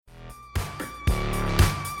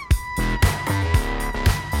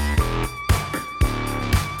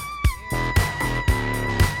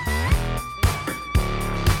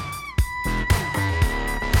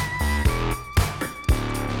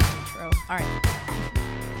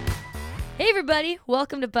Hey everybody,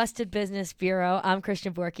 welcome to Busted Business Bureau. I'm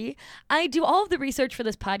Christian Borky. I do all of the research for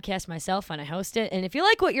this podcast myself and I host it. And if you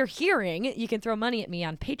like what you're hearing, you can throw money at me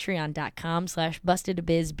on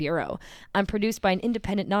patreon.com/bustedbizbureau. I'm produced by an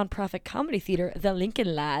independent nonprofit comedy theater, The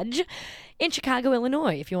Lincoln Lodge, in Chicago,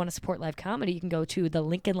 Illinois. If you want to support live comedy, you can go to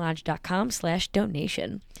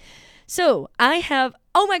thelincolnlodge.com/donation. So I have,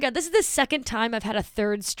 oh my God, this is the second time I've had a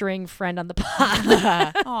third string friend on the pod.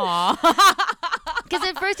 Aww. Because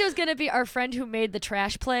at first it was going to be our friend who made the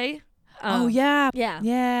trash play. Oh, yeah. Yeah.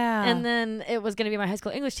 Yeah. And then it was going to be my high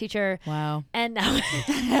school English teacher. Wow. And now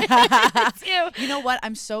it's you. You know what?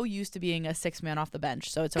 I'm so used to being a 6-man off the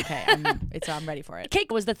bench, so it's okay. I'm ready for it.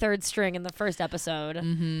 Kate was the third string in the first episode.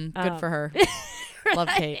 Mm-hmm. Good for her. Love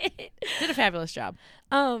Kate. Did a fabulous job.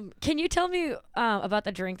 Can you tell me about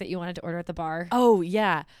the drink that you wanted to order at the bar? Oh,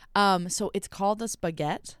 yeah. So it's called the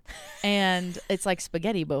Spaghetti, and it's like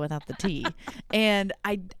spaghetti but without the T. And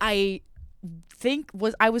I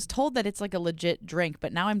was told that it's like a legit drink,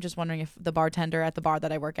 but now I'm just wondering if the bartender at the bar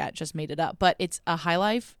that I work at just made it up. But it's a High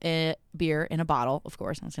Life beer in a bottle, of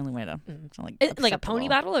course. That's the only way to. It's not like a pony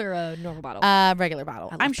bottle or a normal bottle? Regular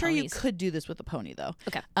bottle. I'm sure ponies. you could do this with a pony though.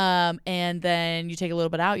 Okay. And then you take a little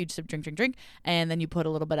bit out, you just drink, and then you put a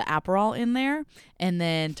little bit of Aperol in there, and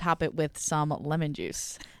then top it with some lemon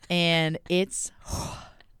juice, and it's,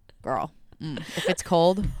 girl. If it's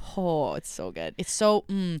cold, it's so good. It's so,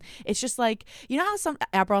 it's just like, you know how some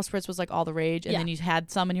Aperol Spritz was like all the rage, and then you had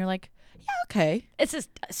some and you're like, yeah, okay. It's just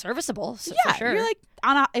serviceable, for sure. You're like,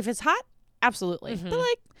 if it's hot, absolutely. But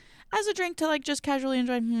like, as a drink to like just casually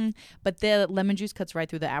enjoy, but the lemon juice cuts right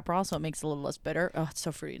through the Aperol, so it makes it a little less bitter. Oh, it's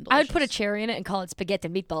so fruity and delicious. I would put a cherry in it and call it spaghetti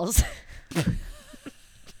and meatballs.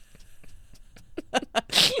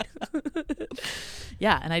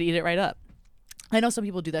 Yeah, and I'd eat it right up. I know some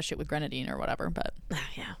people do that shit with grenadine or whatever, but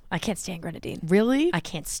Yeah, I can't stand grenadine. really? I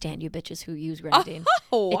can't stand you bitches who use grenadine.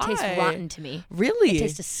 Oh, It tastes why? rotten to me. Really? It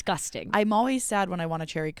tastes disgusting. I'm always sad when I want a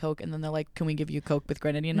cherry Coke and then they're like, can we give you Coke with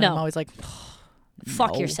grenadine? And No. I'm always like,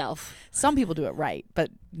 Fuck no. yourself. Some people do it right, but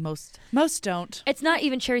most don't. It's not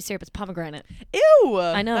even cherry syrup. It's pomegranate. Ew.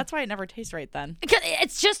 I know. That's why it never tastes right then.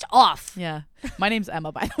 It's just off. Yeah. My name's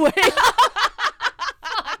Emma, by the way.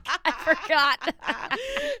 I forgot.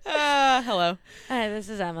 Hello. Hi, this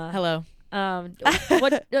is Emma. Hello.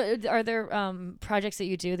 What are there projects that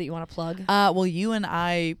you do that you want to plug? Well, you and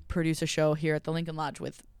I produce a show here at the Lincoln Lodge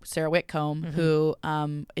with Sarah Whitcomb, who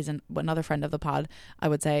is another friend of the pod, I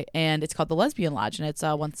would say, and it's called the Lesbian Lodge, and it's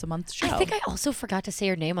a once a month show. I think I also forgot to say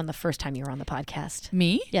your name on the first time you were on the podcast.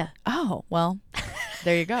 Me? Yeah. Oh, well,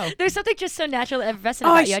 there you go. There's something just so natural and effervescent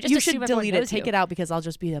about you. I just you assume should everyone delete it. knows Take you. it out because I'll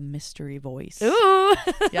just be a mystery voice. Ooh.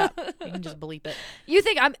 Yeah, you can just bleep it. You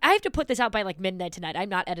think I have to put this out by like midnight tonight. I'm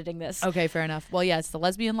not editing this. Okay, fair enough. Well, yeah, it's the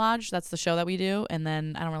Lesbian Lodge. That's the show that we do, and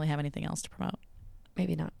then I don't really have anything else to promote.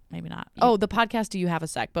 Maybe not. Maybe not. Oh, the podcast. Do you have a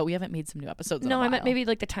sec? But we haven't made some new episodes. No, in a I meant while. maybe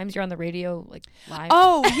like the times you're on the radio, like live.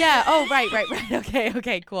 Oh yeah. Oh right.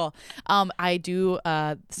 Okay, cool. I do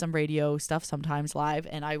some radio stuff sometimes live,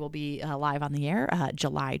 and I will be live on the air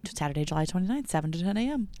Saturday, July 29th, 7 to 10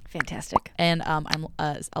 a.m. Fantastic. And I'm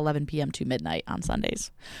 11 p.m. to midnight on Sundays.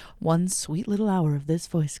 One sweet little hour of this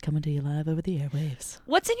voice coming to you live over the airwaves.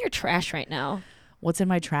 What's in your trash right now? What's in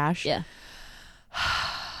my trash? Yeah.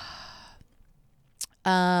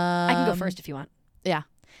 I can go first if you want. Yeah.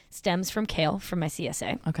 Stems from kale from my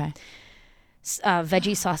CSA. Okay.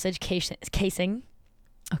 Veggie sausage casing.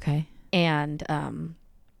 Okay. And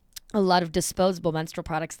a lot of disposable menstrual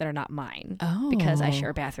products that are not mine. Oh. Because I share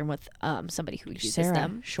a bathroom with somebody who uses Sarah,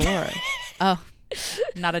 them. Sure. Oh,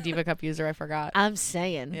 not a Diva Cup user. I forgot. I'm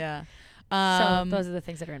saying. Yeah. So those are the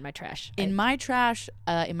things that are in my trash. In my trash,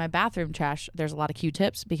 in my bathroom trash, there's a lot of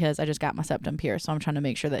Q-tips because I just got my septum pierced, so I'm trying to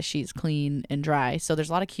make sure that she's clean and dry. So there's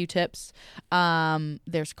a lot of Q-tips.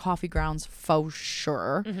 There's coffee grounds for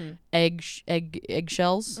sure.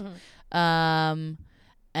 Eggshells. And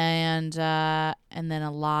then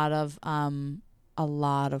a lot of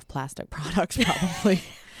plastic products probably.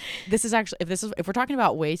 This is actually if we're talking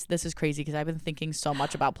about waste, this is crazy because I've been thinking so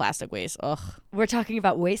much about plastic waste. Ugh. We're talking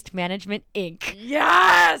about Waste Management Inc.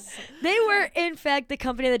 Yes. They were in fact the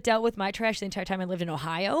company that dealt with my trash the entire time I lived in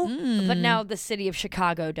Ohio, but now the city of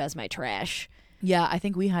Chicago does my trash. Yeah, I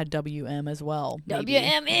think we had WM as well. Maybe.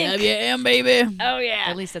 WM Inc. WM baby. Oh yeah.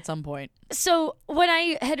 At least at some point. So when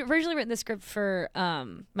I had originally written the script for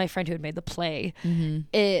my friend who had made the play,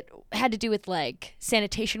 it had to do with like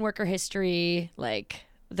sanitation worker history, like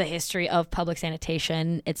the history of public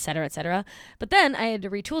sanitation, et cetera, et cetera. But then I had to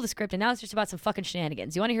retool the script, and now it's just about some fucking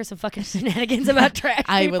shenanigans. You want to hear some fucking shenanigans about trash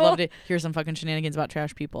people? I would love to hear some fucking shenanigans about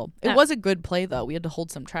trash people. It was a good play, though. We had to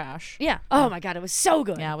hold some trash. Yeah. Oh, my God. It was so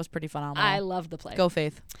good. Yeah, it was pretty phenomenal. I loved the play. Go,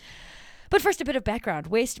 Faith. But first, a bit of background.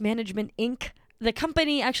 Waste Management, Inc., the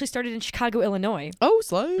company actually started in Chicago, Illinois. Oh,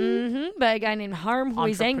 slay. By a guy named Harm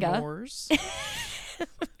Huizenga. Entrepreneurs.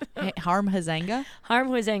 Harm Huizenga? Harm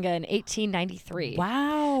Huizenga in 1893.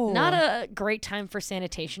 Wow. Not a great time for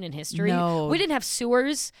sanitation in history. No. We didn't have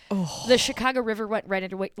sewers. Oh. The Chicago River went right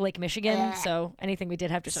into Lake Michigan, so anything we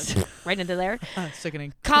did have just went right into there.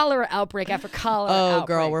 Sickening. Cholera outbreak after cholera outbreak.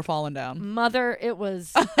 Girl, we're falling down. Mother, it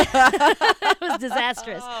was it was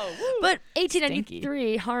disastrous. Oh, But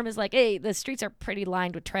 1893, Harm is like, hey, the streets are pretty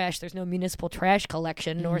lined with trash. There's no municipal trash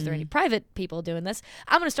collection, nor is there any private people doing this.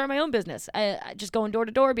 I'm going to start my own business. I just going door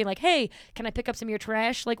to door, being like, hey, can I pick up some of your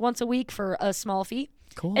trash like once a week for a small fee?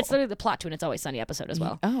 Cool. It's literally the plot to an It's Always Sunny episode as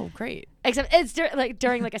well. Oh, great. Except it's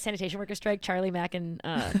during like a sanitation worker strike. Charlie Mack and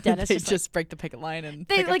Dennis They just, just break the picket line and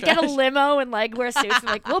they pick up like get a trash. limo and like wear suits and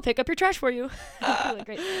like we'll pick up your trash for you. Really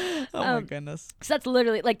great. Oh my goodness. So that's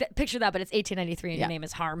literally like picture that, but it's 1893 and Yeah. your name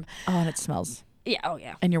is Harm. Oh, and it smells. Yeah. Oh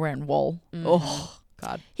yeah. And you're wearing wool. Oh,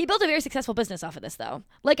 God. He built a very successful business off of this, though.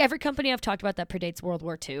 Like every company I've talked about that predates World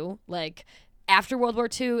War II, like after World War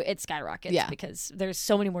II, it skyrockets because there's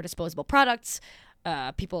so many more disposable products.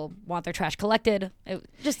 People want their trash collected.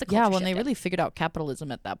 Just the culture When they shifted. really figured out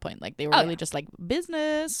capitalism at that point. Like they were Oh, really yeah. just like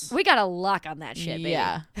business. We got a lock on that shit, baby.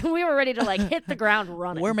 Yeah. We were ready to like hit the ground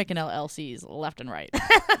running. We're making LLCs left and right.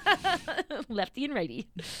 Lefty and righty.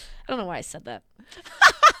 I don't know why I said that.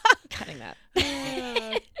 Cutting that.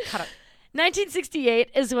 Cut it.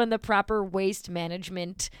 1968 is when the Proper Waste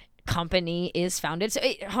Management Company is founded. So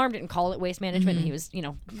Harm didn't call it waste management. He was,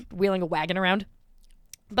 wheeling a wagon around.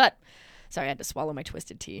 But, sorry, I had to swallow my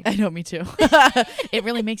twisted tea. I know, me too. It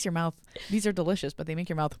really makes your mouth. These are delicious, but they make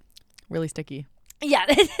your mouth really sticky. Yeah.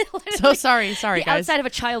 So sorry, the guys. outside of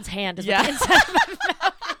a child's hand is what the inside of my mouth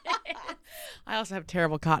is. I also have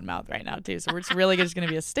terrible cotton mouth right now too, so it's really just gonna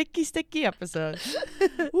be a sticky episode.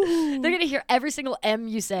 They're going to hear every single M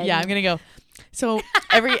you say. Yeah, I'm gonna go. So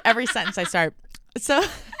every sentence I start. So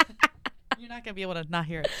you're not gonna be able to not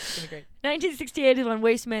hear it. It's gonna be great. 1968 is when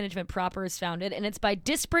Waste Management Proper is founded, and it's by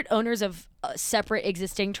disparate owners of separate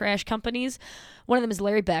existing trash companies. One of them is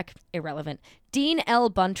Larry Beck, irrelevant, Dean L.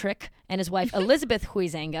 Buntrick, and his wife Elizabeth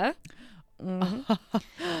Huizenga. And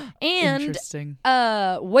Interesting.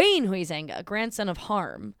 Wayne Huizenga, grandson of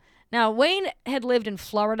Harm. Now, Wayne had lived in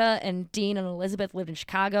Florida, and Dean and Elizabeth lived in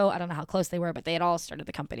Chicago. I don't know how close they were, but they had all started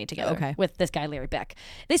the company together with this guy, Larry Beck.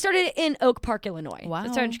 They started in Oak Park, Illinois. Wow. So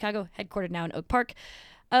it started in Chicago, headquartered now in Oak Park.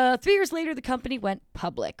 3 years later, the company went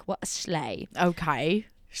public. What a sleigh. Okay.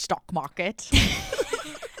 Stock market.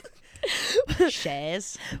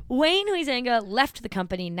 Shares. Wayne Huizenga left the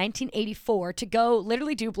company in 1984 to go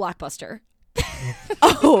literally do Blockbuster.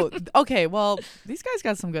 Oh, okay. Well, these guys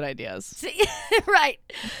got some good ideas. Right.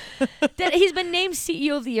 He's been named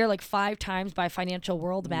CEO of the Year like 5 times by Financial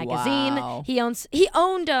World magazine. Wow.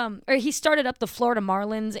 He started up the Florida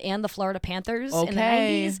Marlins and the Florida Panthers in the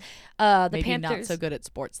 90s. The Maybe Panthers not so good at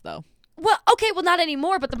sports though. Well, not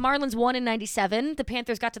anymore, but the Marlins won in 97. The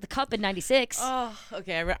Panthers got to the Cup in 96. Oh,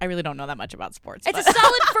 okay. I really don't know that much about sports. It's a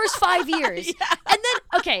solid first 5 years. And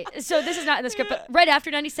then, so this is not in the script, but right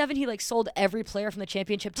after 97, he like sold every player from the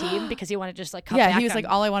championship team because he wanted to just like cut back he was on- like,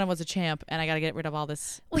 all I wanted was a champ, and I got to get rid of all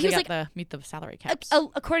this. Well, he They was got meet the salary caps.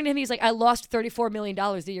 According to him, he's like, I lost $34 million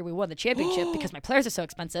the year we won the championship because my players are so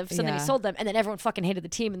expensive. So then he Yeah. sold them, and then everyone fucking hated the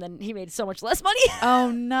team, and then he made so much less money.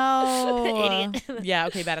 Oh no, Idiot. Yeah,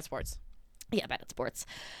 okay, bad at sports. Yeah, bad at sports.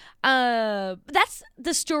 That's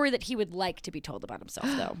the story that he would like to be told about himself,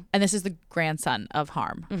 though. And this is the grandson of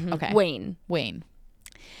Harm. Okay, Wayne.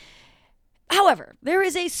 However, there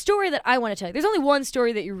is a story that I want to tell you. There's only one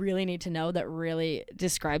story that you really need to know that really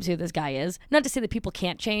describes who this guy is. Not to say that people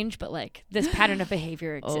can't change, but like this pattern of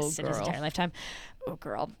behavior exists in his entire lifetime. Oh,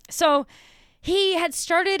 girl. So he had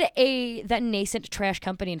started that nascent trash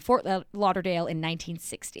company in Fort Lauderdale in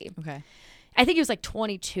 1960. Okay. I think he was like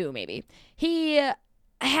 22, maybe. He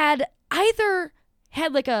had either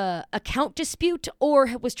had like a account dispute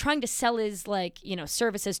or was trying to sell his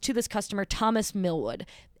services to this customer, Thomas Millwood.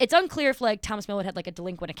 It's unclear if like Thomas Millwood had like a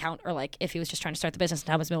delinquent account or like if he was just trying to start the business and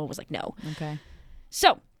Thomas Millwood was like, no. Okay.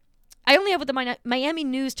 So I only have what the Miami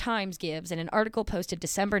News Times gives in an article posted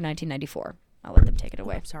December 1994. I'll let them take it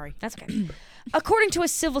away. I'm sorry. That's okay. According to a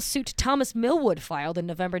civil suit Thomas Millwood filed in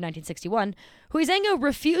November 1961, Huizenga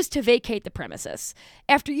refused to vacate the premises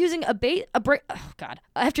after using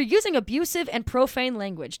after using abusive and profane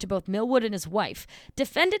language to both Millwood and his wife.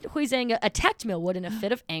 Defendant Huizenga attacked Millwood in a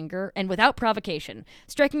fit of anger and without provocation,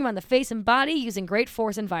 striking him on the face and body using great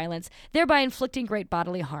force and violence, thereby inflicting great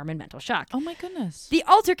bodily harm and mental shock. Oh my goodness. The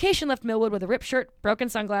altercation left Millwood with a ripped shirt, broken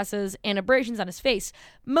sunglasses, and abrasions on his face.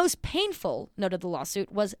 Most painful, noted the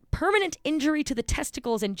lawsuit, was permanent injury to the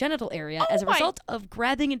testicles and genital area as a result of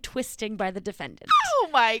grabbing and twisting by the defendant. Oh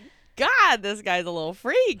my God, this guy's a little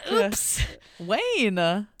freak. Oops. Wayne.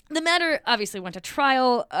 The matter obviously went to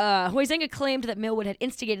trial. Huizenga claimed that Millwood had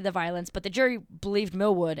instigated the violence, but the jury believed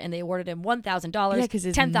Millwood, and they awarded him $1,000. Yeah, because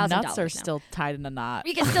his nuts are still tied in a knot.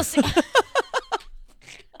 You can still see.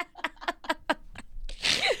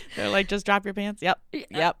 They're like, just drop your pants. Yep.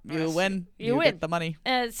 You win. You win. Get the money.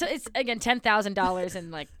 So it's, again, $10,000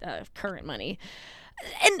 in like current money.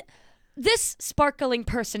 And this sparkling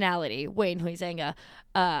personality, Wayne Huizenga,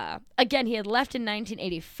 again, he had left in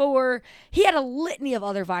 1984. He had a litany of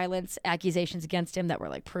other violence accusations against him that were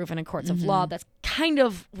like proven in courts of law. That's kind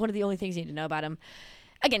of one of the only things you need to know about him.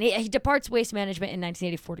 Again, he departs Waste Management in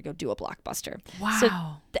 1984 to go do a Blockbuster. Wow.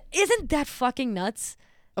 So isn't that fucking nuts?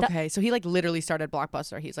 Okay, so he like literally started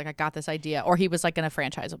Blockbuster. He's like, I got this idea. Or he was like going to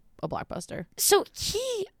franchise a Blockbuster. So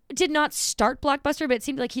he did not start Blockbuster, but it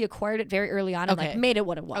seemed like he acquired it very early on and like made it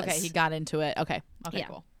what it was. Okay, he got into it. Okay, yeah.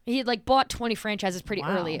 Cool. He had like bought 20 franchises pretty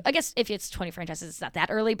early. I guess if it's 20 franchises, it's not that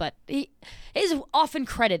early, but he is often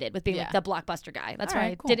credited with being like the Blockbuster guy. That's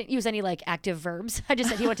why I didn't use any like active verbs. I just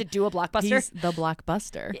said he went to do a Blockbuster. He's the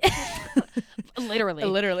Blockbuster.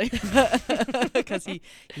 Literally. Because he'd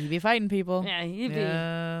be fighting people. Yeah, he'd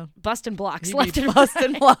be busting blocks He'd left be and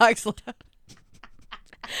busting blocks left.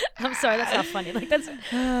 I'm sorry, that's not funny. Like that's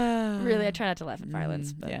really, I try not to laugh at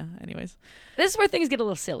violence. But yeah, anyways. This is where things get a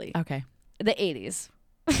little silly. Okay. The 80s.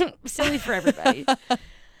 Silly for everybody.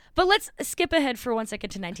 But let's skip ahead for 1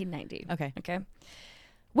 second to 1990. Okay.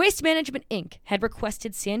 Waste Management, Inc. had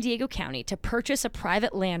requested San Diego County to purchase a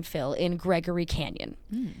private landfill in Gregory Canyon.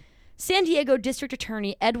 San Diego District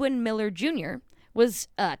Attorney Edwin Miller Jr. was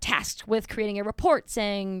tasked with creating a report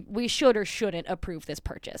saying we should or shouldn't approve this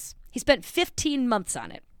purchase. He spent 15 months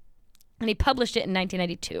on it, and he published it in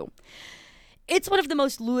 1992. It's one of the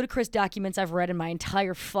most ludicrous documents I've read in my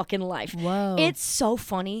entire fucking life. Whoa. It's so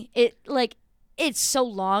funny. It's so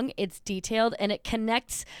long, it's detailed, and it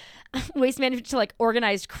connects Waste Management to like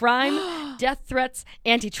organized crime, death threats,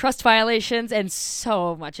 antitrust violations, and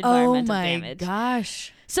so much environmental damage. Oh my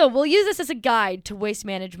gosh. So we'll use this as a guide to Waste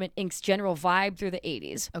Management, Inc.'s general vibe through the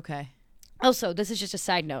 80s. Okay. Also, this is just a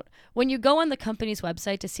side note. When you go on the company's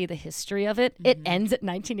website to see the history of it, it ends at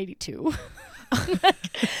 1982.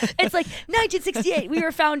 It's like 1968, we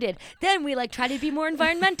were founded. Then we like tried to be more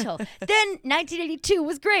environmental. Then 1982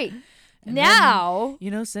 was great. And now,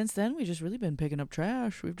 then, since then we've just really been picking up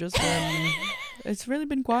trash. We've just been it's really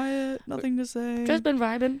been quiet, nothing to say. Just been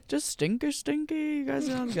vibing. Just stinky. You guys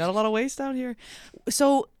got a lot of waste out here.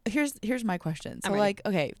 So here's my question. So like,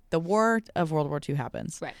 okay, the war of World War II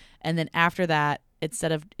happens. Right. And then after that, it's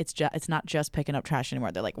not just picking up trash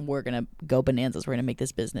anymore. They're like, we're gonna go bananas. We're gonna make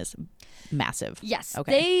this business massive. Yes.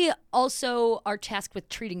 Okay. They also are tasked with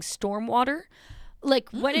treating stormwater. Like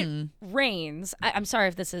when it rains, I'm sorry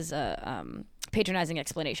if this is a patronizing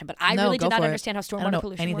explanation, but I really did not understand how stormwater I don't know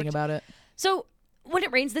pollution anything worked. about it. So when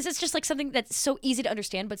it rains, this is just like something that's so easy to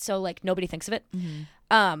understand, but so like nobody thinks of it.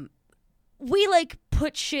 We like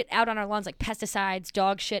put shit out on our lawns like pesticides,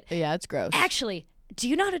 dog shit. Yeah, it's gross. Actually, do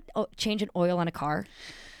you know how to change an oil on a car?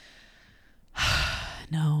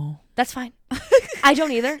 No. That's fine. I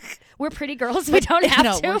don't either. We're pretty girls. We don't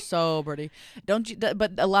have to. We're so pretty. Don't you?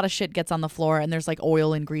 But a lot of shit gets on the floor, and there's like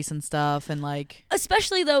oil and grease and stuff, and like.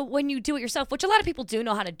 Especially though when you do it yourself, which a lot of people do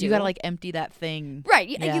know how to do. You gotta like empty that thing. Right.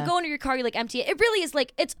 You go into your car, you like empty it. It really is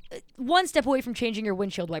like it's one step away from changing your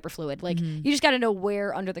windshield wiper fluid. Like you just gotta know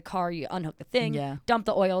where under the car you unhook the thing, dump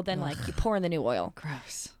the oil, then like you pour in the new oil.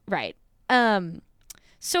 Gross. Right.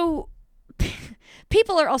 So.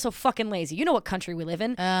 People are also fucking lazy. You know what country we live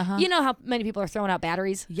in. You know how many people are throwing out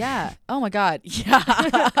batteries? Yeah. Oh my God.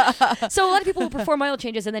 Yeah. So a lot of people will perform oil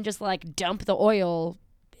changes and then just like dump the oil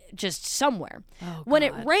just somewhere. Oh, when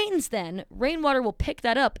it rains then, rainwater will pick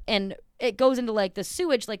that up and it goes into like the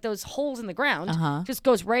sewage, like those holes in the ground, just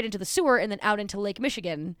goes right into the sewer and then out into Lake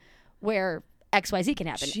Michigan where XYZ can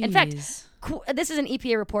happen. Jeez. In fact, this is an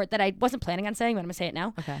EPA report that I wasn't planning on saying, but I'm going to say it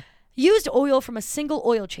now. Okay. Used oil from a single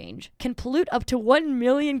oil change can pollute up to 1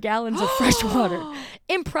 million gallons of fresh water.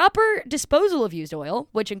 Improper disposal of used oil,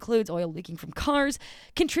 which includes oil leaking from cars,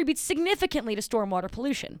 contributes significantly to stormwater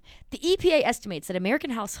pollution. The EPA estimates that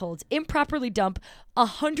American households improperly dump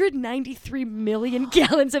 193 million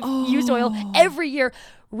gallons of used oil every year,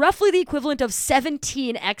 roughly the equivalent of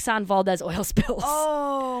 17 Exxon Valdez oil spills.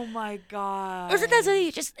 Oh my God. Isn't that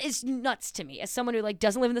something just is nuts to me as someone who like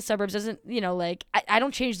doesn't live in the suburbs, doesn't, like I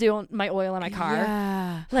don't change my oil in my car.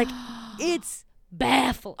 Yeah. Like it's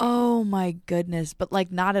baffling. Oh my goodness. But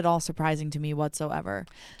like not at all surprising to me whatsoever.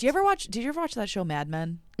 Did you ever watch that show Mad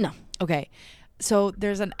Men? No. Okay. So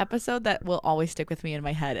there's an episode that will always stick with me in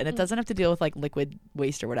my head, and it doesn't have to deal with like liquid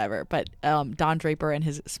waste or whatever, but Don Draper and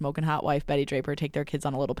his smoking hot wife Betty Draper take their kids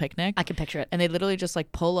on a little picnic. I can picture it. And they literally just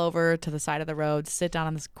like pull over to the side of the road, sit down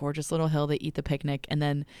on this gorgeous little hill, they eat the picnic, and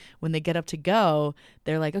then when they get up to go,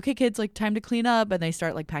 they're like, okay kids, like time to clean up, and they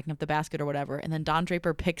start like packing up the basket or whatever, and then Don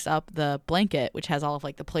Draper picks up the blanket, which has all of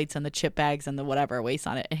like the plates and the chip bags and the whatever waste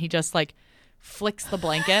on it, and he just like flicks the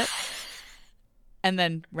blanket and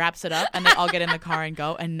then wraps it up, and they all get in the car and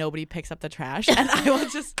go, and nobody picks up the trash. And I will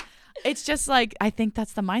just, it's just like, I think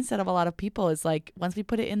that's the mindset of a lot of people, is like, once we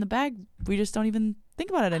put it in the bag, we just don't even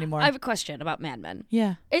think about it anymore. I have a question about Mad Men.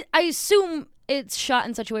 Yeah. I assume it's shot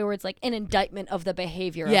in such a way where it's like an indictment of the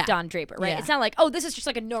behavior of Don Draper, right? Yeah. It's not like, oh, this is just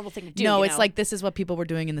like a normal thing to do. No, it's like, this is what people were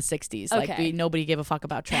doing in the 60s. Okay. Like, nobody gave a fuck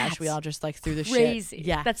about trash. That's we all just like threw the crazy. shit.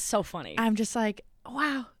 Yeah. That's so funny. I'm just like,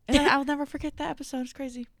 wow. And I'll never forget that episode. It's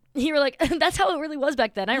crazy. You were like, that's how it really was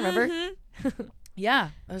back then. I remember. Mm-hmm. Yeah.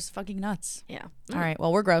 It was fucking nuts. Yeah. All right.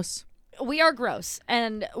 Well, we're gross. We are gross.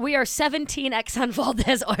 And we are 17 Exxon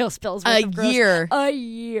Valdez oil spills A worth of gross year. a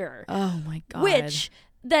year. Oh, my God. Which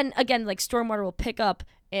then, again, like stormwater will pick up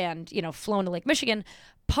and, flow into Lake Michigan.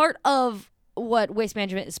 Part of what waste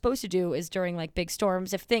management is supposed to do is during like big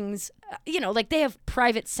storms, if things, like they have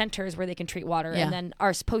private centers where they can treat water and then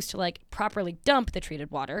are supposed to like properly dump the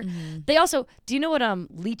treated water. Mm-hmm. They also, do you know what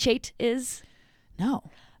leachate is? No.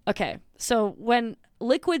 Okay. So when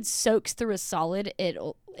liquid soaks through a solid, it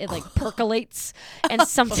like percolates, and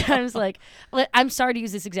sometimes like, I'm sorry to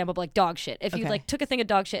use this example, but like dog shit. If you like took a thing of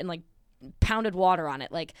dog shit and like pounded water on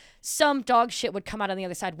it, like some dog shit would come out on the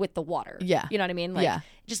other side with the water. Yeah. You know what I mean? Like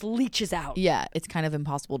it just leaches out. Yeah. It's kind of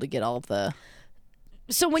impossible to get all of the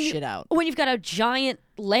shit out. When you've got a giant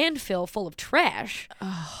landfill full of trash,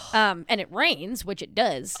 and it rains, which it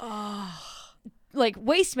does, like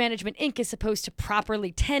Waste Management Inc. is supposed to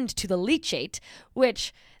properly tend to the leachate,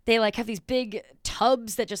 which they like have these big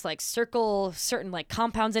tubs that just like circle certain like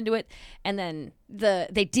compounds into it, and then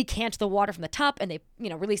they decant the water from the top and they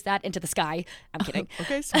release that into the sky. I'm kidding.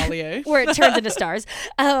 Okay, sommelier. Where it turns into stars.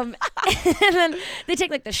 And then they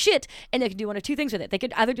take like the shit and they can do one of two things with it. They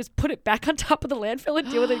could either just put it back on top of the landfill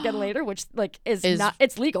and deal with it again later, which like is not,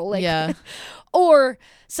 it's legal. Like, yeah. Or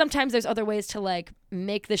sometimes there's other ways to like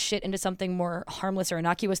make the shit into something more harmless or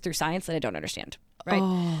innocuous through science that I don't understand. Right.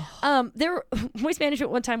 Waste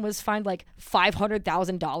Management one time was fined like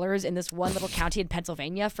 $500,000 in this one little county in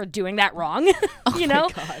Pennsylvania for doing that wrong.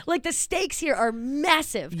 Like the stakes here are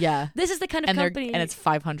massive. Yeah. This is the kind of company, and it's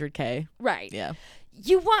 $500K. Right. Yeah.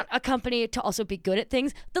 You want a company to also be good at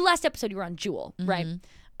things. The last episode you were on Juul, right?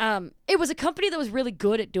 It was a company that was really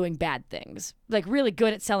good at doing bad things, like really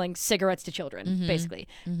good at selling cigarettes to children, basically.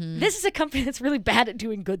 This is a company that's really bad at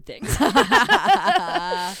doing good things.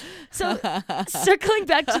 So, circling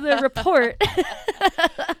back to the report.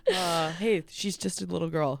 Hey, she's just a little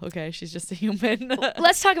girl. Okay, she's just a human.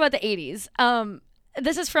 Let's talk about the 80s.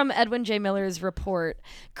 This is from Edwin J. Miller's report.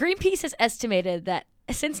 Greenpeace has estimated that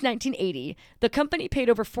since 1980, the company paid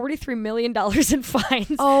over $43 million in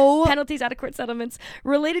fines, penalties, out-of-court settlements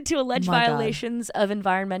related to alleged violations of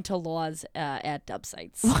environmental laws at dump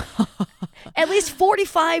sites. At least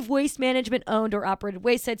 45 waste management-owned or operated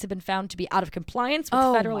waste sites have been found to be out of compliance with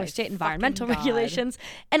federal or state environmental regulations,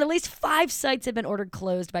 and at least 5 sites have been ordered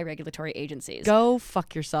closed by regulatory agencies. Go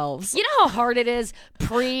fuck yourselves. You know how hard it is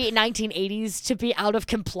pre-1980s to be out of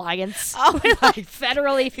compliance with like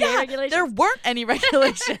federal EPA regulations? There weren't any regulations.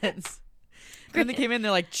 Then they came in,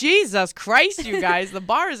 they're like, Jesus Christ, you guys, the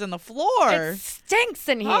bar is in the floor. It stinks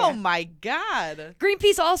in here. Oh, my God.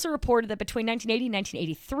 Greenpeace also reported that between 1980 and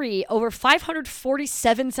 1983, over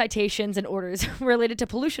 547 citations and orders related to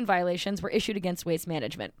pollution violations were issued against Waste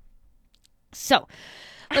Management. So,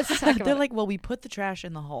 let's talk about They're like, well, we put the trash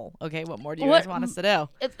in the hole. Okay, what more do you guys want us to do?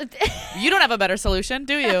 You don't have a better solution,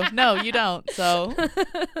 do you? No, you don't. So,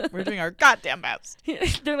 we're doing our goddamn best.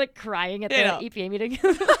 They're like crying at the EPA meeting.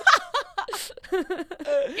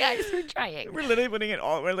 Guys, we're trying. We're literally putting it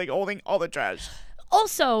all. We're like holding all the trash.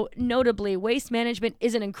 Also, notably, Waste Management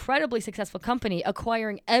is an incredibly successful company,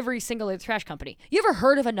 acquiring every single other trash company. You ever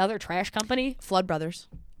heard of another trash company? Flood Brothers.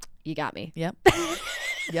 You got me. Yep.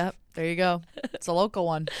 Yep. There you go. It's a local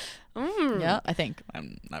one. Yeah, I think.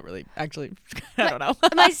 I'm not really. Actually, I don't know.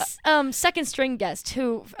 My second string guest,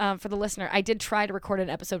 who, for the listener, I did try to record an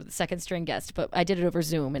episode with the second string guest, but I did it over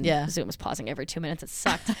Zoom, and Zoom was pausing every 2 minutes. It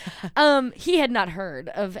sucked. He had not heard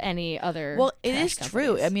of any other. Well, it is companies.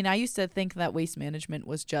 true. I mean, I used to think that Waste Management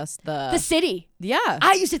was just the city. Yeah.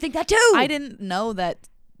 I used to think that too. I didn't know that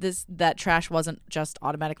that trash wasn't just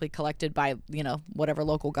automatically collected by, whatever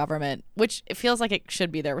local government, which it feels like it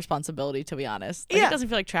should be their responsibility, to be honest. Like, it doesn't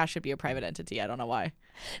feel like trash should be a private entity. I don't know why.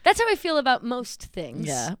 That's how I feel about most things.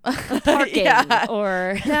 Yeah. Parking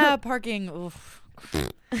or... Yeah, parking. Oof.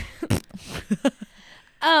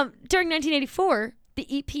 During 1984, the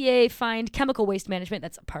EPA fined Chemical Waste Management,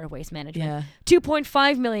 that's a part of Waste Management, yeah.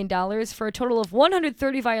 $2.5 million for a total of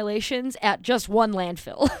 130 violations at just one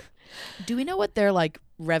landfill. Do we know what their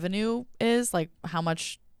revenue is? Like how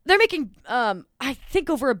much? They're making, I think,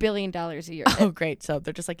 over $1 billion a year. Oh, great. So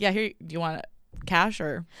they're just like, yeah, here, do you want cash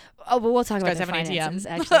or? Oh, but we'll talk about the finances,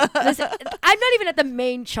 actually. I'm not even at the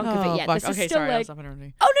main chunk of it yet. Fuck. This okay, is still sorry. like...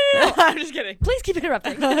 Oh, no. I'm just kidding. Please keep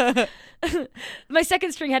interrupting. My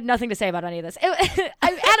second string had nothing to say about any of this. I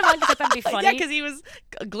added on because I thought it'd be funny. Yeah, because he was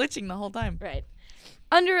glitching the whole time. Right.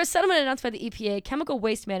 Under a settlement announced by the EPA, Chemical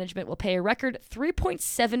Waste Management will pay a record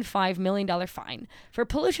 $3.75 million fine for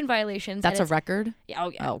pollution violations. That's a record? Yeah, oh,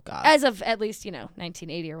 yeah. Oh, God. As of at least,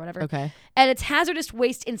 1980 or whatever. Okay. At its hazardous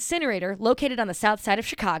waste incinerator located on the south side of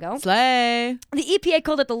Chicago. Slay. The EPA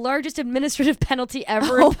called it the largest administrative penalty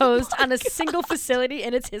ever imposed on a single facility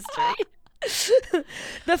in its history.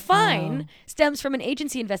 The fine stems from an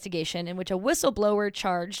agency investigation in which a whistleblower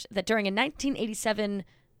charged that in 1987,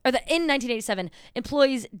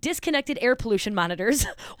 employees disconnected air pollution monitors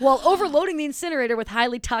while overloading the incinerator with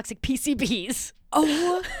highly toxic PCBs.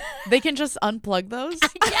 Oh, they can just unplug those?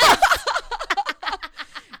 Yes.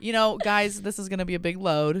 Guys, this is going to be a big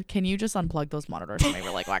load. Can you just unplug those monitors? And they were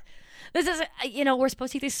like, what? This is, we're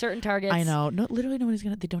supposed to hit these certain targets. I know. No, literally nobody's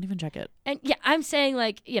they don't even check it. And yeah, I'm saying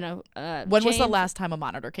when was the last time a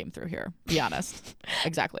monitor came through here? Be honest.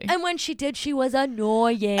 Exactly. And when she did, she was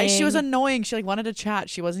annoying. She was annoying. She wanted to chat.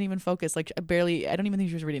 She wasn't even focused. I don't even think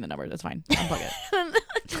she was reading the numbers. That's fine. Unplug it.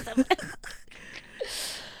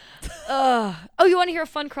 You want to hear a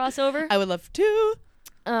fun crossover? I would love to.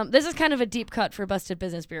 This is kind of a deep cut for Busted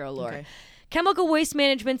Business Bureau lore. Okay. Chemical Waste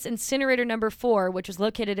Management's incinerator number 4, which was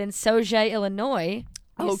located in Sauget, Illinois.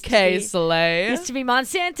 Slay. Used to be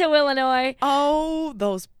Monsanto, Illinois. Oh,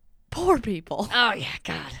 those poor people. Oh, yeah,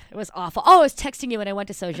 God. It was awful. Oh, I was texting you when I went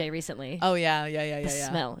to Sauget recently. Oh, yeah. The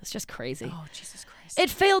smell. It's just crazy. Oh, Jesus Christ. It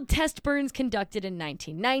failed test burns conducted in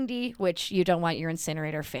 1990, which you don't want your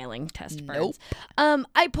incinerator failing test burns. Nope.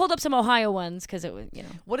 I pulled up some Ohio ones because it was,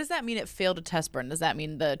 What does that mean it failed a test burn? Does that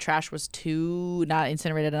mean the trash was too not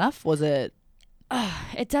incinerated enough? Was it?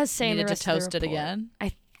 It does say in the needed rest to toast of the it report. again?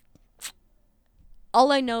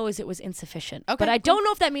 All I know is it was insufficient. Okay, but I cool. don't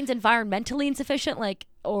know if that means environmentally insufficient,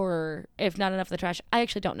 or if not enough of the trash. I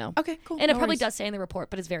actually don't know. Okay, cool. And No it probably worries. does say in the report,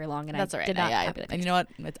 but it's very long, and That's I all right. did not Yeah. copy that. And you know what?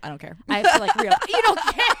 I don't care. I have to real. You don't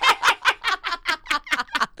care.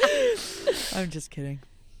 I'm just kidding.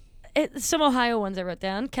 Some Ohio ones I wrote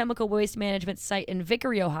down. Chemical Waste Management site in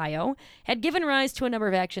Vickery, Ohio, had given rise to a number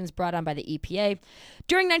of actions brought on by the EPA.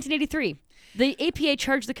 During 1983, the EPA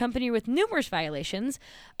charged the company with numerous violations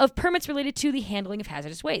of permits related to the handling of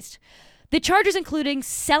hazardous waste. The charges including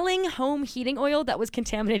selling home heating oil that was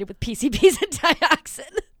contaminated with PCBs and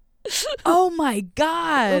dioxin. Oh my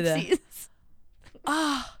God. Oopsies.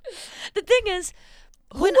 The thing is,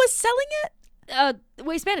 Who was selling it?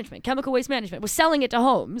 Waste Management, Chemical Waste Management, was selling it to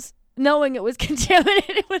homes, knowing it was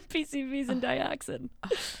contaminated with PCBs and dioxin.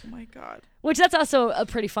 Oh my God. Which that's also a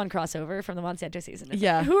pretty fun crossover from the Monsanto season.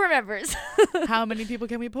 Yeah. Who remembers? How many people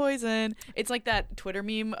can we poison? It's like that Twitter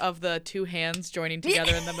meme of the two hands joining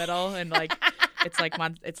together in the middle, and it's like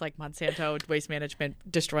Monsanto Waste Management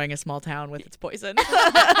destroying a small town with its poison.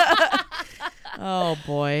 Oh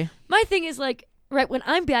boy. My thing is right when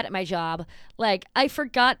I'm bad at my job, I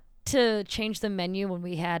forgot to change the menu when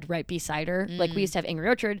we had Right B cider. We used to have Angry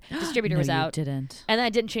Orchard. Distributor was out. Didn't. And then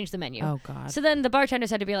I didn't change the menu. Oh God. So then the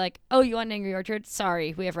bartenders had to be like, "Oh, you want an Angry Orchard?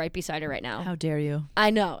 Sorry, we have Right B cider right now." How dare you?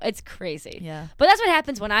 I know, it's crazy. Yeah. But that's what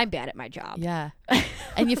happens when I'm bad at my job. Yeah.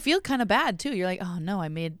 And you feel kind of bad too. You're like, oh no, I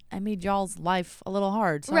made y'all's life a little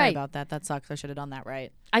hard. Sorry Right. about that. That sucks. I should have done that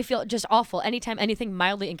right. I feel just awful anytime anything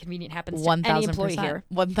mildly inconvenient happens to any employee here.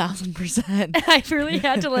 1,000%. I really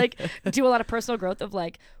had to do a lot of personal growth of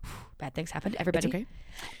bad things happen to everybody. It's okay.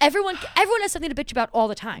 Everyone has something to bitch about all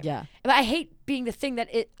the time. Yeah. But I hate being the thing that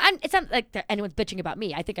it's not like anyone's bitching about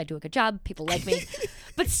me. I think I do a good job. People like me.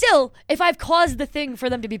 But still, if I've caused the thing for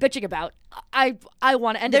them to be bitching about, I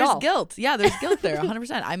want to end it all. There's guilt. Yeah, there's guilt there,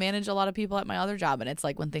 100%. I manage a lot of people at my other job, and it's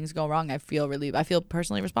like when things go wrong, I feel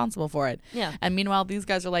personally responsible for it. Yeah. And meanwhile, these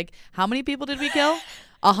guys are like, how many people did we kill?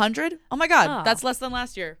 100? Oh my God, that's less than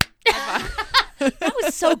last year. High five. That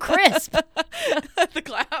was so crisp. The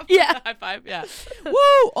clap. Yeah. High five. Yeah.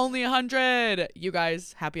 Woo! Only 100. You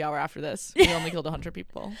guys, happy hour after this. We only killed 100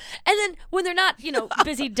 people. And then when they're not,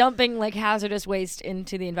 busy dumping like hazardous waste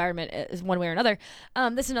into the environment one way or another,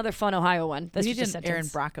 this is another fun Ohio one. That's We just a did Erin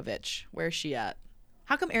sentence. Brockovich. Where's she at?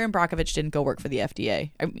 How come Erin Brockovich didn't go work for the FDA?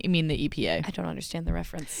 I mean the EPA. I don't understand the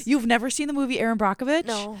reference. You've never seen the movie Erin Brockovich?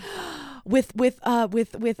 No. With I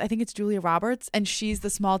think it's Julia Roberts, and she's the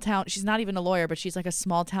small town. She's not even a lawyer, but she's like a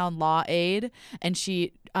small town law aide, and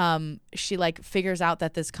she like figures out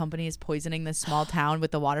that this company is poisoning this small town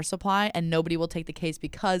with the water supply, and nobody will take the case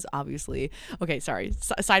because obviously,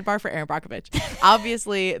 sidebar for Erin Brockovich.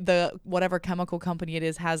 Obviously, the whatever chemical company it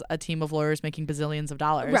is has a team of lawyers making bazillions of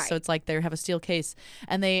dollars, right. So it's like they have a steel case,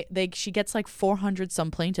 and she gets like 400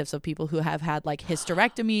 some plaintiffs of people who have had like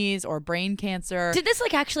hysterectomies or brain cancer. Did this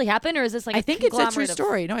like actually happen, or is this like I think it's a true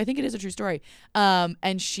story. No, I think it is a true story.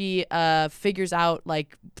 And she figures out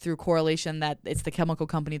like through correlation that it's the chemical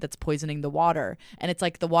company that's poisoning the water, and it's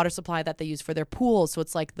like the water supply that they use for their pools. So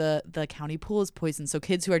it's like the county pool is poisoned. So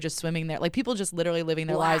kids who are just swimming there, like people just literally living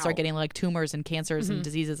their lives, are getting like tumors and cancers and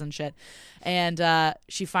diseases and shit. And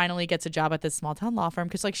she finally gets a job at this small town law firm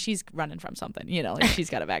because like she's running from something, like she's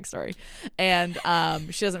got a backstory, and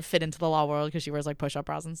she doesn't fit into the law world because she wears like push-up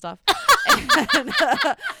bras and stuff.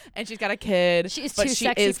 And she's got a kid. She is but too she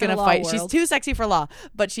sexy is for gonna the law fight. world. She's too sexy for law,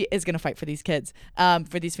 but she is gonna fight for these kids,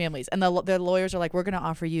 for these families. And the lawyers are like, we're gonna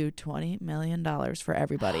offer you $20 million for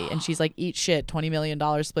everybody. And she's like, eat shit. $20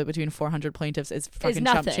 million split between 400 plaintiffs is fucking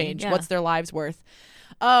chump nothing, change. yeah. What's their lives worth?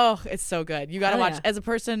 Oh, it's so good. You gotta Hell watch yeah. as a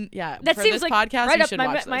person. Yeah, That for seems this like podcast, right you up should my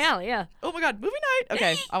watch my this. alley. Yeah. Oh my God, movie night.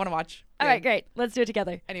 Okay, I want to watch. All right, great. Let's do it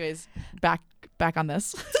together. Anyways, back on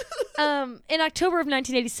this. In October of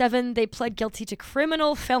 1987, they pled guilty to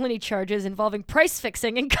criminal felony charges involving price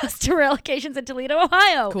fixing and customer allocations in Toledo,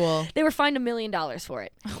 Ohio. Cool. They were fined $1 million for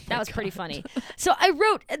it. That was pretty funny. So I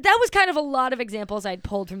wrote, that was kind of a lot of examples I'd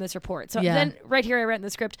pulled from this report. So then right here I wrote in the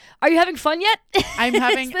script, are you having fun yet? I'm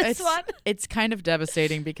having this one? It's kind of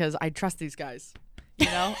devastating because I trust these guys.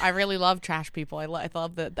 I really love trash people. I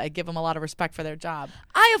love that I give them a lot of respect for their job.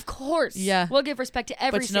 I, of course, Yeah. will give respect to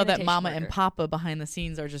every But you know that sanitation mama worker. and papa behind the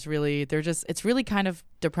scenes are just really, it's really kind of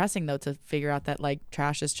depressing though to figure out that like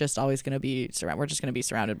trash is just always going to be, we're just going to be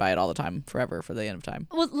surrounded by it all the time, forever, for the end of time.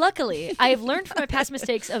 Well, luckily, I have learned from my past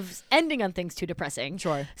mistakes of ending on things too depressing.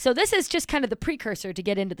 Sure. So this is just kind of the precursor to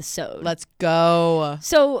get into the sode. Let's go.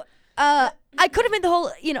 So I could have made the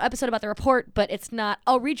whole episode about the report, but it's not.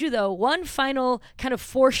 I'll read you though one final kind of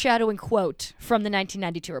foreshadowing quote from the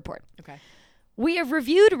 1992 report. Okay. We have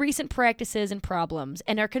reviewed recent practices and problems,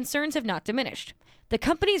 and our concerns have not diminished. The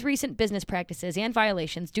company's recent business practices and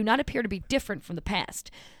violations do not appear to be different from the past.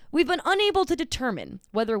 We've been unable to determine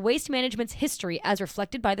whether Waste Management's history, as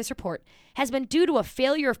reflected by this report, has been due to a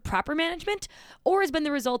failure of proper management or has been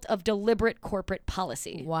the result of deliberate corporate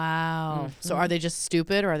policy. Wow. So are they just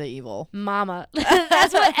stupid or are they evil? Mama.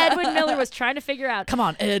 That's what Edwin Miller was trying to figure out. Come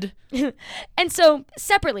on, Ed. And so,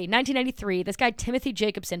 separately, 1993, this guy Timothy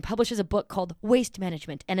Jacobson publishes a book called Waste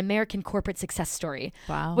Management, an American Corporate Success Story.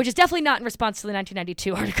 Wow. Which is definitely not in response to the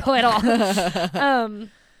 1992 article at all.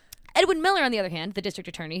 Edwin Miller, on the other hand, the district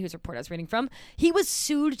attorney whose report I was reading from, he was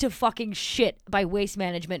sued to fucking shit by Waste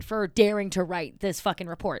Management for daring to write this fucking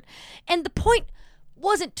report. And the point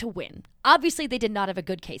wasn't to win. Obviously, they did not have a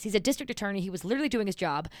good case. He's a district attorney. He was literally doing his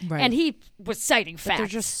job. Right. And he was citing facts. But they're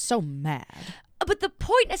just so mad. But the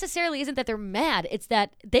point necessarily isn't that they're mad. It's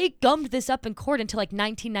that they gummed this up in court until like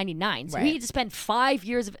 1999. So Right. he had to spend 5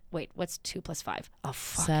 years of... Wait, what's 2 plus 5? Oh,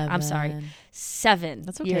 fuck. I'm sorry. 7. 7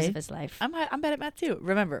 That's okay. years of his life. I'm bad at math too.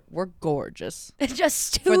 Remember, we're gorgeous. It's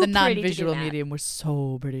just too For the pretty to do non-visual that. medium, we're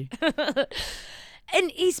so pretty. And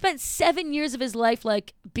he spent 7 years of his life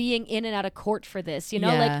like being in and out of court for this,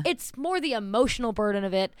 Yeah. like it's more the emotional burden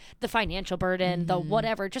of it, the financial burden, the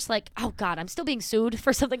whatever, just like, oh God, I'm still being sued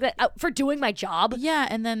for something that for doing my job. Yeah,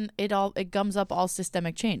 and then it gums up all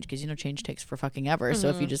systemic change because change takes for fucking ever. So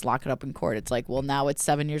if you just lock it up in court, it's like, well, now it's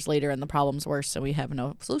 7 years later and the problem's worse, so we have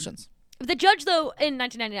no solutions. The judge, though, in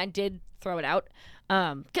 1999 did throw it out.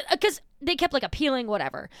 Because they kept like appealing,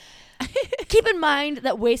 whatever. Keep in mind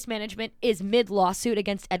that Waste Management is mid-lawsuit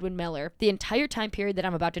against Edwin Miller the entire time period that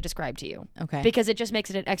I'm about to describe to you. Okay. Because it just makes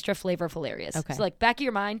it an extra flavor of hilarious. Okay. So like back of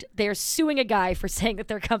your mind, they're suing a guy for saying that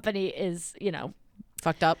their company is,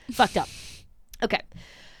 fucked up. fucked up. Okay.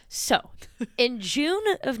 So in June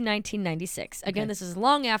of 1996, again, this is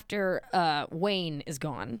long after Wayne is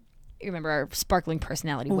gone. You remember our sparkling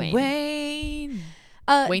personality, Wayne.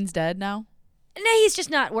 Wayne's dead now? No, he's just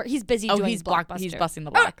not. He's busy doing Blockbuster. He's busting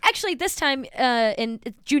the block. Actually, this time in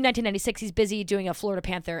June 1996, he's busy doing a Florida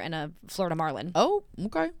Panther and a Florida Marlin. Oh,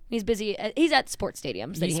 okay. He's busy. He's at sports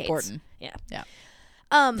stadiums that He's he hates. sporting. Yeah. Yeah.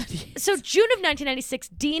 So June of 1996,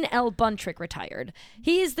 Dean L. Buntrick retired.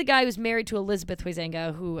 He's the guy who's married to Elizabeth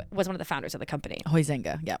Huizenga, who was one of the founders of the company.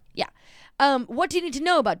 Huizenga, yeah. Yeah. What do you need to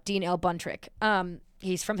know about Dean L. Buntrick?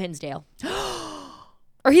 He's from Hinsdale.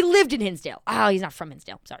 Or he lived in Hinsdale. Oh, he's not from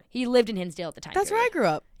Hinsdale. Sorry. He lived in Hinsdale at the time. That's where I grew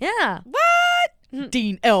up. Yeah. What?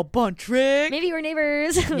 Dean L. Buntrick. Maybe you were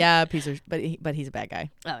neighbors. Yeah, but he's a bad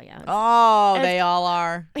guy. Oh, yeah. Oh, they all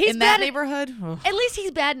are. He's in that bad neighborhood? At least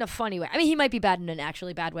he's bad in a funny way. I mean, he might be bad in an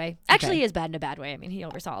actually bad way. Actually, he is bad in a bad way. I mean, he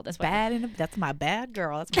oversaw all this. That's my bad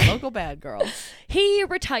girl. That's my local bad girl. He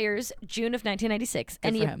retires June of 1996,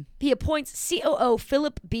 and he appoints COO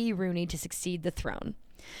Philip B. Rooney to succeed the throne.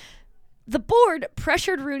 The board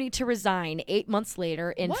pressured Rooney to resign 8 months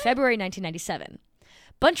later in February 1997.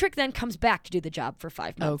 Buntrick then comes back to do the job for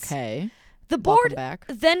 5 months. Okay. The board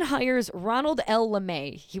then hires Ronald L.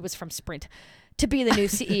 LeMay, he was from Sprint, to be the new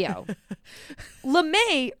CEO.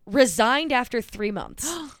 LeMay resigned after 3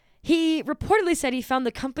 months. He reportedly said he found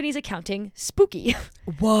the company's accounting spooky.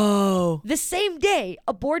 Whoa. The same day,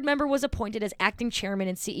 a board member was appointed as acting chairman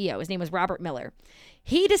and CEO. His name was Robert Miller.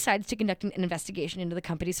 He decides to conduct an investigation into the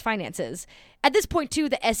company's finances. At this point, too,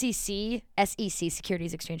 the SEC,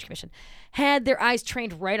 Securities Exchange Commission, had their eyes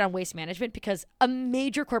trained right on Waste Management because a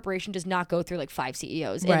major corporation does not go through like 5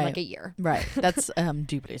 CEOs in like a year. Right. That's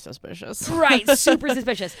deeply suspicious. Right. Super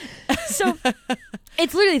suspicious. So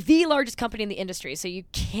it's literally the largest company in the industry, so you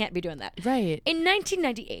can't be doing that. Right. In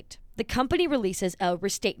 1998, the company releases a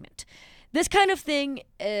restatement. This kind of thing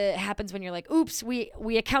happens when you're like, oops, we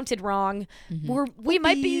accounted wrong.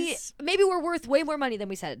 Mm-hmm. Maybe we're worth way more money than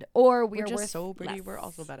we said. Or we're just worth so pretty. less. We're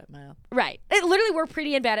also bad at math. Right. Literally, we're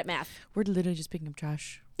pretty and bad at math. We're literally just picking up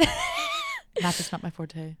trash. Math is not my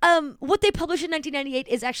forte. What they published in 1998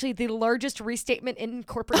 is actually the largest restatement in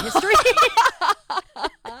corporate history.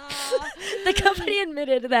 The company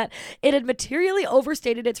admitted that it had materially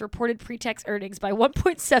overstated its reported pre-tax earnings by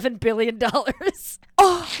 $1.7 billion.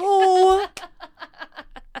 Oh.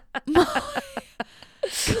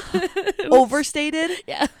 Overstated?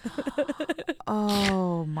 Yeah.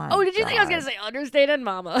 Oh my. Oh, did you think I was gonna say understated,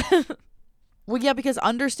 Mama? Well, yeah, because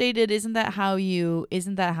understated isn't that how you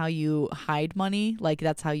hide money? Like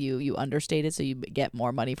that's how you understate it, so you get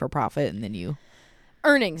more money for profit, and then you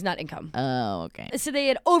earnings, not income. Oh, okay. So they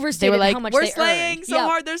had overstated how much we're they slaying earned. so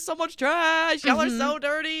hard. There's so much trash. Y'all are so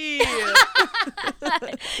dirty.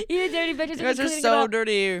 You dirty bitches. You guys are so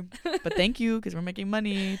dirty. But thank you, because we're making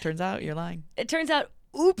money. Turns out you're lying. It turns out,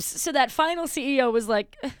 oops. So that final CEO was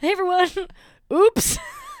like, "Hey everyone, oops."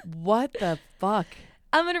 What the fuck?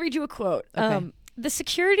 I'm gonna read you a quote. Okay. The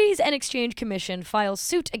Securities and Exchange Commission files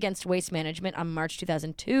suit against Waste Management on March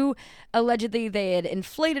 2002. Allegedly, they had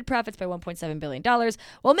inflated profits by $1.7 billion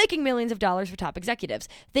while making millions of dollars for top executives.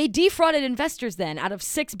 They defrauded investors then out of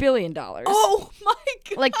 $6 billion. Oh my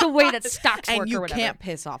God. Like the way that stocks work and you or whatever. Can't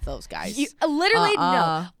piss off those guys. Literally,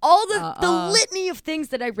 no. All the litany of things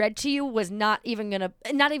that I read to you was not even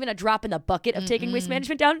a drop in the bucket of taking Waste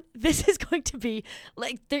Management down. This is going to be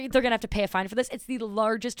like, they're going to have to pay a fine for this. It's the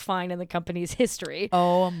largest fine in the company's history.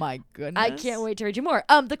 Oh my goodness. I can't wait to read you more.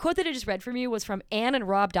 The quote that I just read from you was from Anne and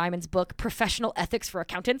Rob Diamond's book, Professional Ethics for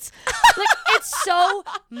Accountants. Like, it's so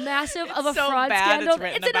massive of a fraud scandal.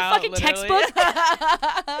 It's in a fucking textbook.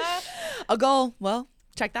 A goal. Well,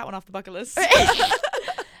 check that one off the bucket list.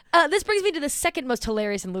 This brings me to the second most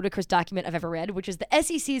hilarious and ludicrous document I've ever read, which is the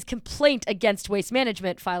SEC's complaint against Waste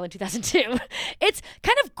Management filed in 2002. It's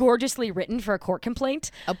kind of gorgeously written for a court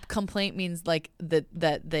complaint. A complaint means like that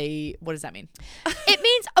they. What does that mean? It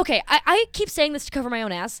means, okay, I keep saying this to cover my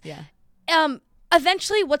own ass. Yeah.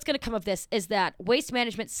 Eventually, what's going to come of this is that Waste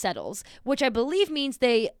Management settles, which I believe means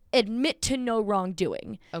they admit to no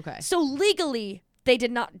wrongdoing. Okay. So legally, they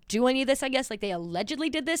did not do any of this, I guess. Like, they allegedly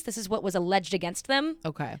did this. This is what was alleged against them.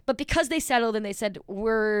 Okay. But because they settled and they said,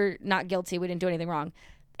 we're not guilty, we didn't do anything wrong,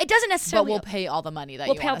 It doesn't But necessarily. we'll pay all the money that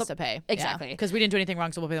We'll you pay want all us to pay. Exactly. Because we didn't do anything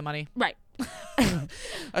wrong, so we'll pay the money. Right.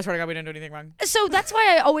 I swear to God, we didn't do anything wrong. So that's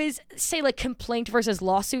why I always say like complaint versus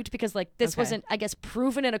lawsuit, because like this Okay. wasn't, I guess,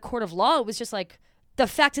 proven in a court of law. It was just like the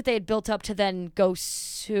fact that they had built up to then go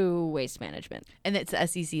sue Waste Management And it's the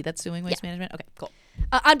SEC that's suing Waste Management? Okay, cool.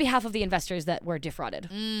 on behalf of the investors that were defrauded.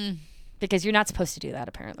 Because you're not supposed to do that,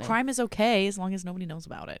 apparently. Crime is okay as long as nobody knows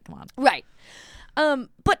about it. Come on. Right.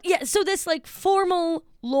 But yeah, so this like formal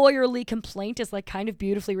lawyerly complaint is like kind of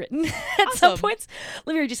beautifully written at some points.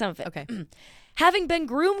 Let me read you some of it. Okay. Having been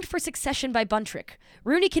groomed for succession by Buntrick,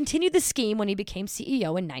 Rooney continued the scheme when he became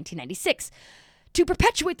CEO in 1996. To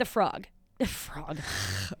perpetuate the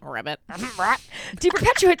Rabbit. To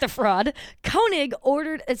perpetuate the fraud, Koenig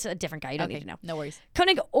ordered... It's a different guy. You don't need to know. No worries.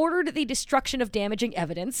 Koenig ordered the destruction of damaging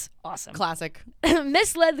evidence. Awesome. Classic.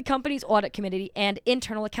 Misled the company's audit committee and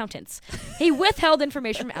internal accountants. He withheld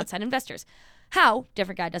information from outside investors. How,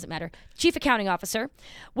 different guy, doesn't matter, chief accounting officer,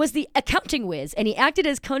 was the accounting whiz, and he acted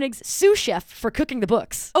as Koenig's sous chef for cooking the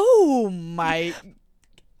books. Oh, my...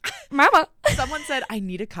 Mama. Someone said, I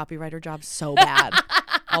need a copywriter job so bad.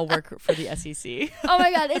 I'll work for the SEC. Oh,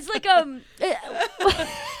 my God. It's like,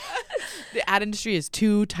 The ad industry is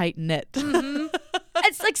too tight-knit.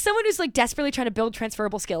 It's like someone who's like desperately trying to build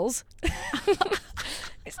transferable skills.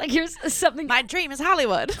 It's like, here's something. My dream is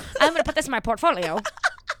Hollywood. I'm going to put this in my portfolio.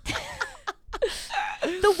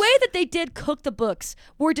 The way that they did cook the books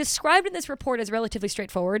were described in this report as relatively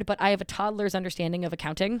straightforward, but I have a toddler's understanding of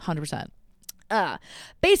accounting. 100%.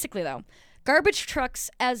 Basically, though, garbage trucks,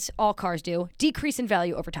 as all cars do, decrease in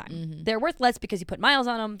value over time. They're worth less because you put miles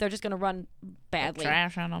on them. They're just going to run badly. Put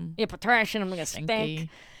trash on them. You put trash in them, they're going to stink. Stinky.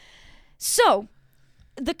 So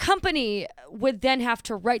the company would then have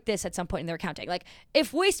to write this at some point in their accounting. Like,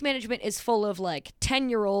 if Waste Management is full of like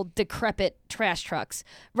 10-year-old decrepit trash trucks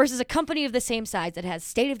versus a company of the same size that has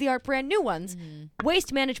state-of-the-art brand new ones,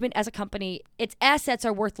 Waste Management as a company, its assets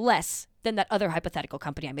are worth less than that other hypothetical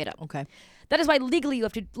company I made up. Okay. That is why legally you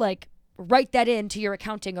have to like write that into your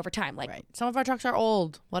accounting over time. Like, Right. Some of our trucks are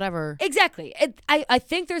old. Whatever. exactly. I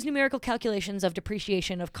think there's numerical calculations of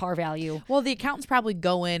depreciation of car value. Well, the accountants probably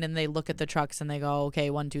go in and they look at the trucks and they go,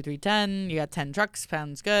 okay, 1, 2, 3, 10. You got 10 trucks.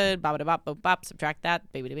 Sounds good. Bop, bop, bop, bop. Subtract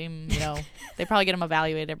that. Baby, beam. You know, they probably get them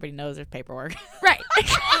evaluated. Everybody knows there's paperwork. Right.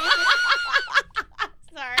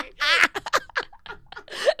 Sorry.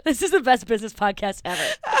 This is the best business podcast ever.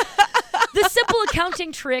 The simple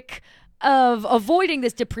accounting trick of avoiding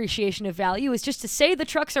this depreciation of value is just to say the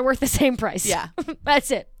trucks are worth the same price. Yeah.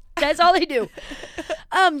 That's it. That's all they do.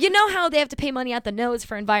 You know how they have to pay money out the nose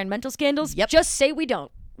for environmental scandals? Yep. Just say we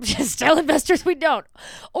don't. Just tell investors we don't.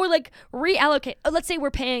 Or like reallocate. Let's say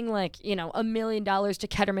we're paying like, $1 million to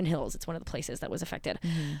Ketterman Hills. It's one of the places that was affected.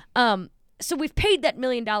 So we've paid that $1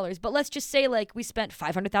 million, but let's just say like we spent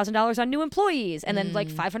 $500,000 on new employees and then like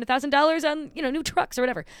 $500,000 on new trucks or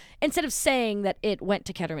whatever. Instead of saying that it went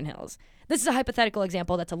to Ketterman Hills. This is a hypothetical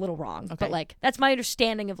example that's a little wrong, but like that's my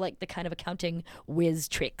understanding of like the kind of accounting whiz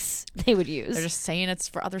tricks they would use. They're just saying it's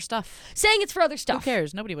for other stuff. Saying it's for other Who stuff.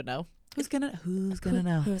 cares? Nobody would know. Who's gonna know? Who's gonna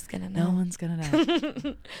know? No one's gonna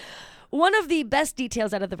know. One of the best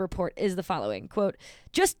details out of the report is the following, quote,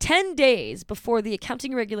 just 10 days before the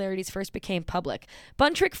accounting irregularities first became public,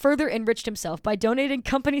 Buntrick further enriched himself by donating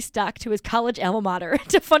company stock to his college alma mater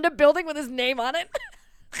to fund a building with his name on it.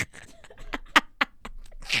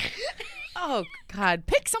 Oh God!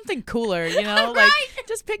 Pick something cooler, like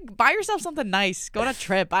just buy yourself something nice. Go on a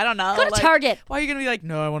trip. I don't know. Go to Target. Why are you gonna be like,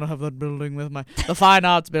 no, I want to have that building with the fine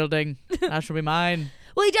arts building. That should be mine.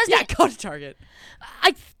 Well, he does. Yeah, go to Target.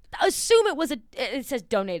 I assume it says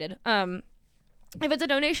donated. If it's a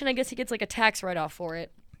donation, I guess he gets like a tax write-off for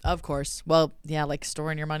it. Of course. Well, yeah, like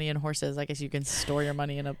storing your money in horses. I guess you can store your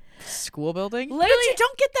money in a school building. Literally, but you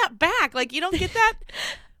don't get that back. Like, you don't get that.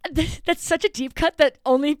 That's such a deep cut that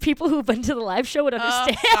only people who've been to the live show would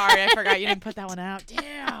understand. Oh, sorry, I forgot you didn't put that one out.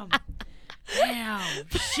 Damn.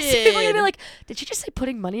 Shit. People are gonna be like, "Did you just say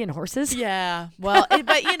putting money in horses?" Yeah. Well,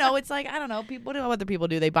 but it's like, I don't know. What do other people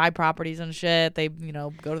do? They buy properties and shit. They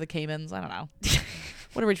go to the Caymans. I don't know.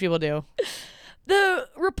 What do rich people do? The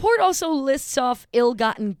report also lists off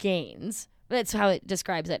ill-gotten gains. That's how it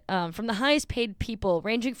describes it. From the highest paid people,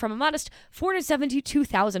 ranging from a modest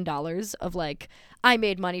 $472,000 of like, I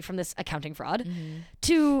made money from this accounting fraud,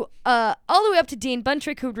 to all the way up to Dean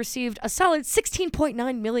Buntrick, who'd received a solid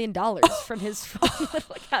 $16.9 million from his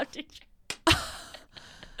little accounting.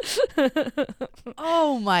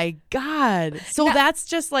 Oh my God. So that's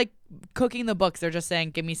just like cooking the books. They're just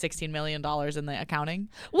saying, give me $16 million in the accounting.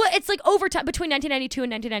 Well, it's like over time between 1992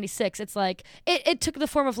 and 1996. It's like it took the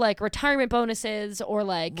form of like retirement bonuses or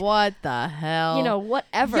like what the hell,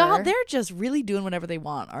 whatever. Y'all, they're just really doing whatever they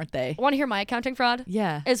want, aren't they? Want to hear my accounting fraud?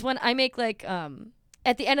 Yeah, is when I make like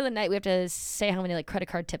at the end of the night we have to say how many like credit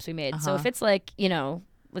card tips we made. So if it's like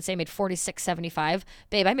let's say I made $46.75,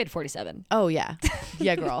 babe, I made $47. Oh yeah,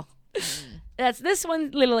 yeah, girl. That's this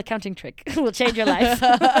one little accounting trick will change your life.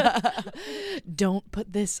 Don't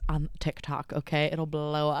put this on TikTok, okay? It'll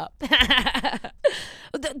blow up.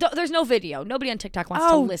 There's no video. Nobody on TikTok wants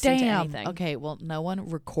to listen to anything. Okay, well, no one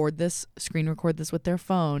screen record this with their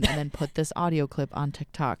phone, and then put this audio clip on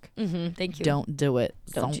TikTok. Thank you. Don't do it.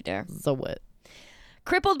 Don't you dare. Do it.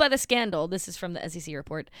 Crippled by the scandal, this is from the SEC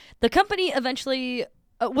report, the company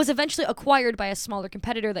was eventually acquired by a smaller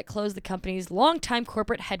competitor that closed the company's longtime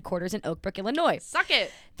corporate headquarters in Oak Brook, Illinois. Suck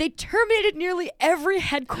it. They terminated nearly every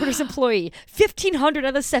headquarters employee, 1,500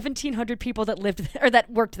 of the 1,700 people that lived there, or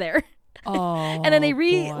that worked there. Oh, and then they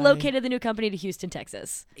relocated the new company to Houston,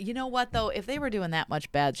 Texas. You know what, though? If they were doing that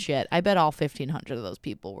much bad shit, I bet all 1,500 of those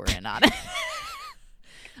people were in on it.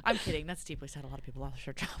 I'm kidding. That's deeply said. A lot of people lost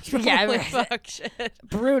their jobs. Yeah, fuck shit.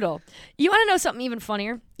 Brutal. You want to know something even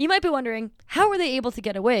funnier? You might be wondering, how were they able to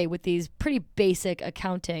get away with these pretty basic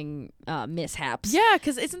accounting mishaps? Yeah,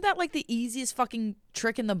 because isn't that like the easiest fucking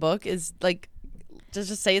trick in the book? Is like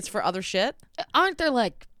just say it's for other shit. Aren't there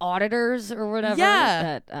like auditors or whatever? Yeah,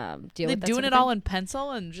 that deal they're with that doing sort it of all in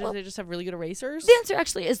pencil, and they just have really good erasers. The answer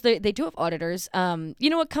actually is they do have auditors. You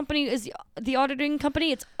know what company is the auditing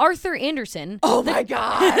company? It's Arthur Anderson. Oh my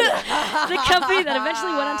god, the company that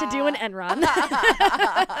eventually went on to do an Enron.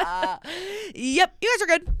 Yep, you guys are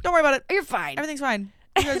good. Don't worry about it. You're fine. Everything's fine.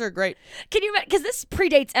 You guys are great. Can you imagine? Because this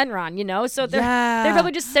predates Enron, so they're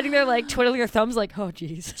probably just sitting there like twiddling their thumbs, like, oh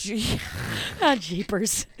jeez,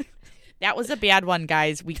 jeepers. That was a bad one,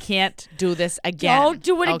 guys. We can't do this again. Don't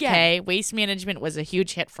do it again. Okay, waste management was a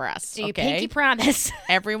huge hit for us. Do you okay? pinky promise?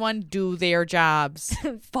 Everyone do their jobs.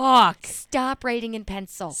 Fuck. Stop writing in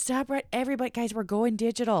pencil. Stop right, everybody, guys. We're going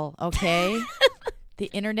digital. Okay, the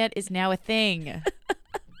internet is now a thing.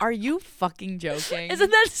 Are you fucking joking? Isn't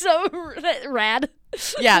that so rad?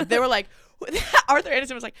 Yeah, they were like, Arthur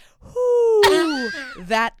Anderson was like, "Whoo,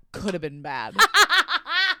 that could have been bad."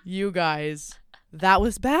 You guys, that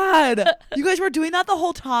was bad. You guys were doing that the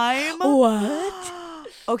whole time? What?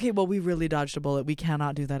 Okay, well, we really dodged a bullet. We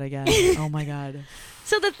cannot do that again. Oh my god.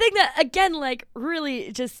 So the thing that, again, like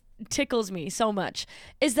really just tickles me so much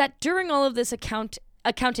is that during all of this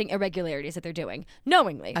accounting irregularities that they're doing,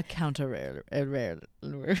 knowingly.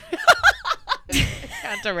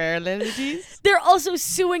 Counter-irregularities. They're also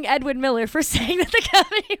suing Edwin Miller for saying that the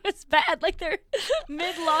company was bad. Like they're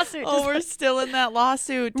mid-lawsuit. Oh, we're still in that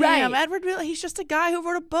lawsuit. Damn, right. Edward Miller, he's just a guy who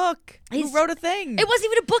wrote a book. Who wrote a thing. It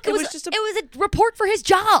wasn't even a book. It was just it was a report for his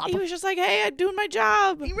job. He was just like, hey, I'm doing my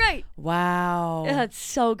job. Right. Wow. That's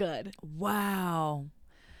so good. Wow.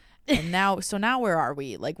 And now where are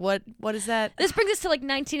we? Like, what is that? This brings us to like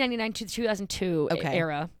 1999 to 2002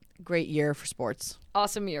 era. Great year for sports.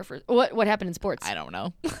 Awesome year for what happened in sports? I don't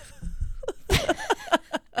know. I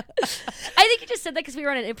think you just said that because we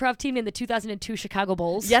were on an improv team in the 2002 Chicago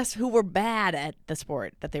Bulls. Yes, who were bad at the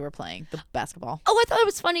sport that they were playing, the basketball. Oh, I thought it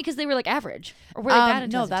was funny because they were like average. Or were they bad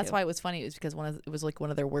in 2002? No, that's why it was funny. It was because it was like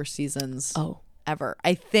one of their worst seasons ever.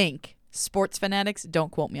 I think. Sports fanatics,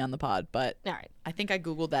 don't quote me on the pod, but all right. I think I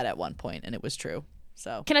Googled that at one point and it was true.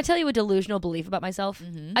 So can I tell you a delusional belief about myself?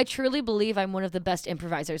 Mm-hmm. I truly believe I'm one of the best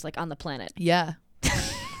improvisers like on the planet. Yeah.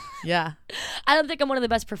 Yeah. I don't think I'm one of the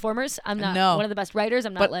best performers. I'm not one of the best writers.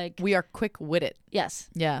 I'm not like we are quick-witted. Yes.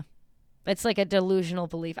 Yeah. It's like a delusional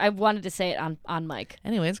belief. I wanted to say it on mic.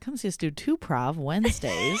 Anyways, come see us do 2-Prov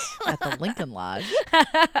Wednesdays at the Lincoln Lodge.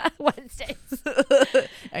 Wednesdays.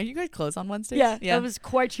 Are you guys closed on Wednesdays? Yeah. That was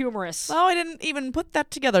quite humorous. Oh, I didn't even put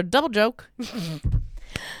that together. Double joke.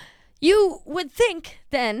 You would think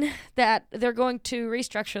then that they're going to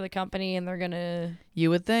restructure the company and they're going to...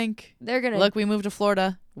 You would think. They're going to... Look, we moved to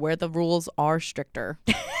Florida where the rules are stricter.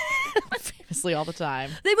 Famously all the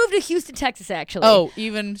time. They moved to Houston, Texas, actually. Oh,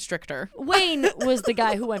 even stricter. Wayne was the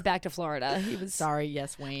guy who went back to Florida. He was sorry,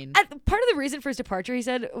 yes, Wayne. Part of the reason for his departure, he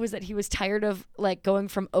said, was that he was tired of like going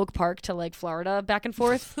from Oak Park to like Florida back and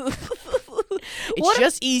forth. It's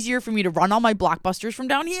just easier for me to run all my blockbusters from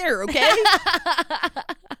down here, okay?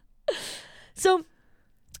 So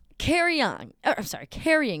carrying on,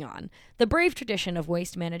 the brave tradition of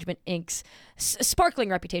Waste Management Inc.'s sparkling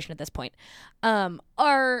reputation at this point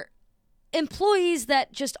are employees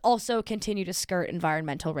that just also continue to skirt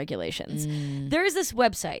environmental regulations. There is this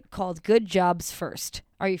website called Good Jobs First.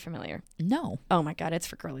 Are you familiar? No. Oh my God, it's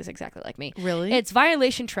for girlies exactly like me. Really? It's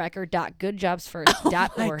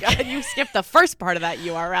violationtracker.goodjobsfirst.org. Oh my God, you skipped the first part of that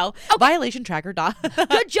URL. Violation tracker.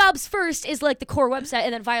 Good Jobs First is like the core website,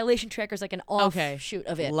 and then Violation Tracker is like an offshoot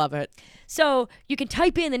of it. Love it. So you can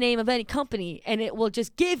type in the name of any company, and it will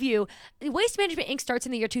just give you. Waste Management Inc. starts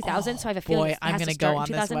in the year 2000, so I have a feeling I'm going to go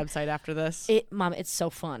on this website after this. Mom, it's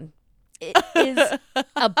so fun. It is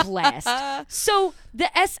a blast. So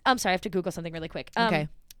I'm sorry, I have to Google something really quick. Okay.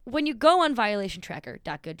 When you go on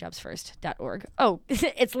violationtracker.goodjobsfirst.org,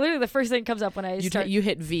 it's literally the first thing that comes up when I start. You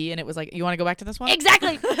hit V and it was like, you want to go back to this one?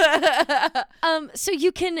 Exactly. So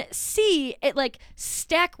you can see it like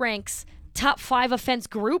stack ranks top 5 offense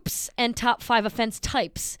groups and top 5 offense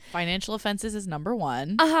types. Financial offenses is number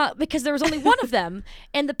 1. Because there was only one of them,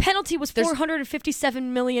 and the penalty was $457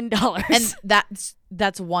 million. And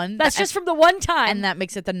that's one. That's just from the one time. And that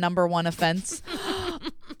makes it the number 1 offense.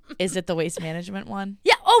 Is it the waste management one?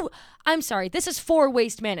 Yeah. Oh, I'm sorry. This is for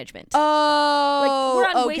waste management. Oh, we're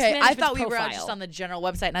on waste okay. I management's thought we profile. were just on the general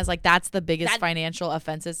website, and I was like, that's the biggest financial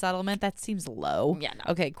offenses settlement. That seems low. Yeah,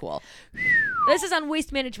 no. Okay, cool. This is on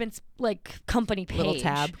waste management's company page. Little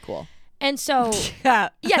tab. Cool. And so,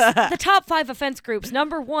 yes, the top 5 offense groups.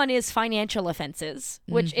 Number 1 is financial offenses,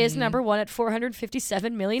 which is number 1 at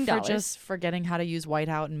 $457 million. For just forgetting how to use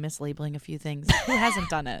whiteout and mislabeling a few things. Who hasn't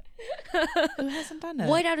done it? Who hasn't done it?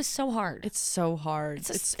 Whiteout is so hard. It's so hard.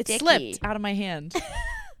 It's it slipped out of my hand.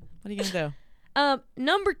 What are you going to do?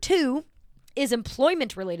 Number 2 is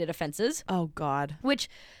employment-related offenses. Oh, God. Which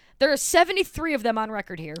there are 73 of them on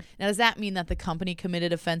record here. Now, does that mean that the company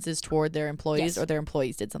committed offenses toward their employees, or their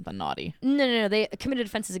employees did something naughty? No. They committed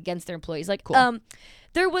offenses against their employees. Cool.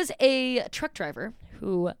 There was a truck driver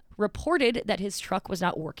who reported that his truck was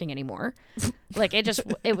not working anymore.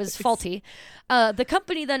 It was faulty. The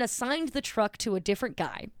company then assigned the truck to a different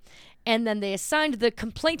guy. And then they assigned the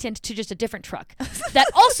complainant to just a different truck that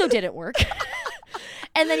also didn't work.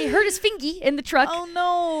 And then he hurt his fingy in the truck. Oh,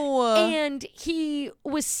 no. And he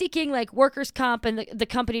was seeking workers' comp, and the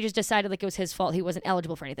company just decided it was his fault. He wasn't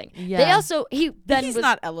eligible for anything. Yeah. He's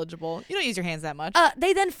not eligible. You don't use your hands that much.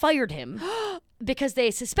 They then fired him because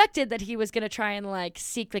they suspected that he was going to try and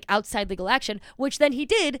seek outside legal action, which then he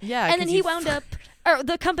did. Yeah. And then he wound up, or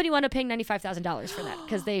the company wound up paying $95,000 for that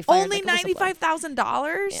because they fired only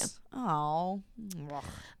 $95,000. Yeah. Oh.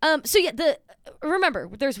 Remember,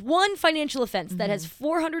 there's one financial offense that has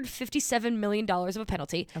 $457 million of a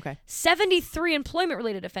penalty. Okay. 73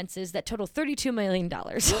 employment-related offenses that total $32 million.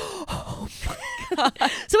 Oh my God.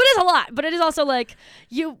 So it is a lot, but it is also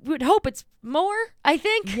you would hope it's more, I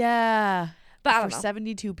think. Yeah. But I don't know.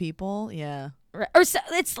 72 people, yeah. Or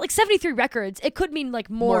it's 73 records. It could mean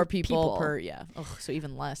more people per, yeah. Ugh, so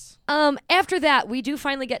even less. After that, we do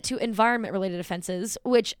finally get to environment-related offenses,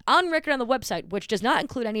 which on record on the website, which does not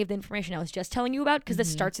include any of the information I was just telling you about, because this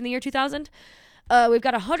starts in the year 2000. We've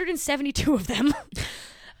got 172 of them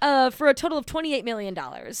for a total of $28 million.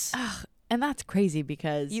 And that's crazy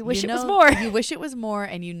because you wish it was more. You wish it was more,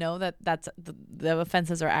 and you know that's the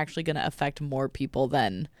offenses are actually going to affect more people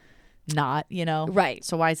than not, Right.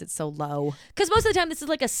 So why is it so low? Because most of the time this is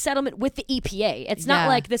a settlement with the EPA. It's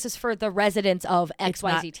not this is for the residents of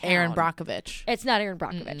XYZ town. Aaron Brockovich. It's not Aaron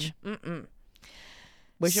Brockovich. Mm-mm.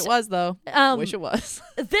 Wish it was, though. Wish it was.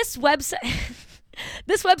 This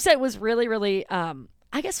website was really, really,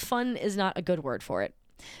 I guess fun is not a good word for it,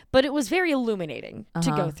 but it was very illuminating to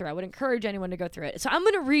go through. I would encourage anyone to go through it. So I'm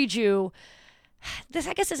going to read you. This,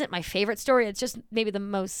 I guess, isn't my favorite story. It's just maybe the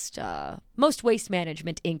most Waste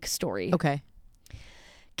Management Inc. story. Okay.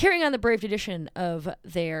 Carrying on the brave tradition of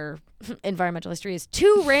their environmental history is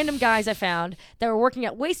 2 random guys I found that were working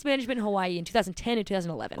at Waste Management in Hawaii in 2010 and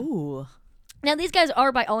 2011. Ooh. Now, these guys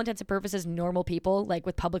are, by all intents and purposes, normal people,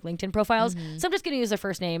 with public LinkedIn profiles. So I'm just going to use their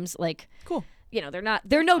first names. Cool.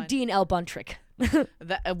 They're no Dean L. Buntrick.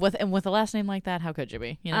 With a last name like that, how could you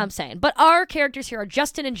be? I'm saying. But our characters here are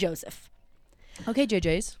Justin and Joseph. Okay,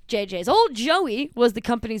 JJ's. Old Joey was the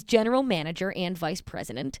company's general manager and vice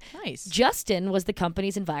president. Nice. Justin was the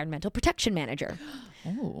company's environmental protection manager.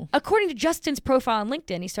 Oh. According to Justin's profile on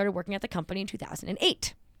LinkedIn, he started working at the company in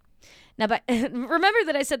 2008. Now, but remember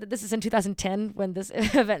that I said that this is in 2010 when this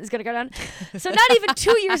event is going to go down? So not even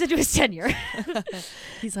 2 years into his tenure.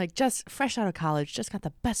 He's just fresh out of college, just got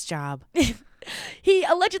the best job. He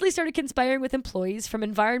allegedly started conspiring with employees from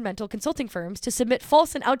environmental consulting firms to submit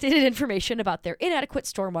false and outdated information about their inadequate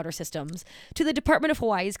stormwater systems to the Department of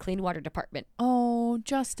Hawaii's Clean Water Department. Oh,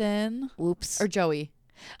 Justin. Oops. Or Joey.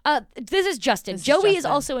 This is Justin. Joey is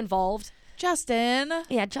also involved. Justin.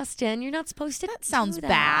 Yeah, Justin, you're not supposed to. That sounds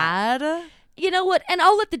bad. You know what? And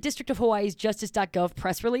I'll let the District of Hawaii's justice.gov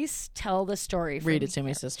press release tell the story. Read it to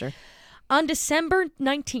me, sister. On December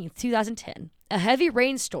 19th, 2010, a heavy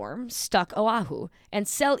rainstorm struck Oahu and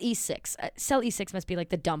Cell E6. Cell E6 must be like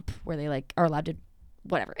the dump where they like are allowed to,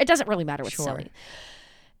 whatever. It doesn't really matter what cell,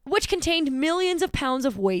 which contained millions of pounds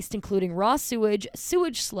of waste, including raw sewage,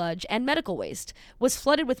 sewage sludge, and medical waste, was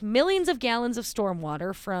flooded with millions of gallons of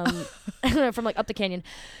stormwater from from like up the canyon.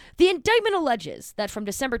 The indictment alleges that from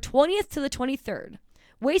December 20th to the 23rd,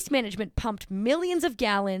 Waste Management pumped millions of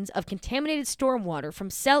gallons of contaminated stormwater from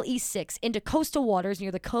Cell E6 into coastal waters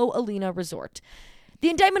near the Ko Olina Resort. The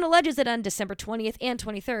indictment alleges that on December 20th and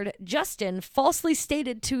 23rd, Justin falsely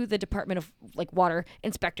stated to the Department of Water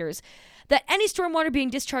inspectors that any stormwater being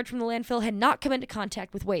discharged from the landfill had not come into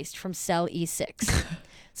contact with waste from Cell E6.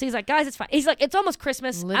 So he's like, guys, it's fine. He's like, it's almost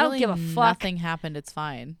Christmas. Literally I don't give a fuck. Nothing happened. It's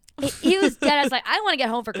fine. He was dead. I was like, I want to get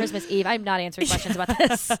home for Christmas Eve. I'm not answering questions about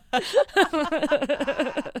this.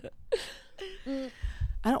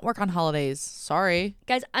 I don't work on holidays. Sorry.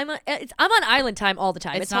 Guys, I'm on island time all the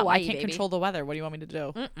time. It's not. Hawaii, I can't baby. control the weather. What do you want me to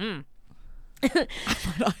do? Mm-mm.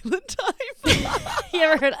 I'm on island time. You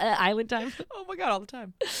ever heard island time? Oh my God, all the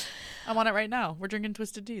time. I'm on it right now. We're drinking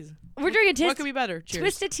twisted teas. We're drinking What could be better? Cheers.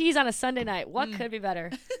 twisted teas on a Sunday night. What could be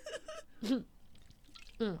better? And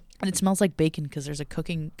it smells like bacon because there's a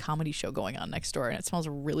cooking comedy show going on next door, and it smells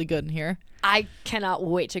really good in here. I cannot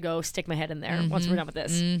wait to go stick my head in there once we're done with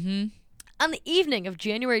this. Mm-hmm. On the evening of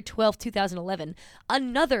January 12, 2011,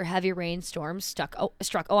 another heavy rainstorm struck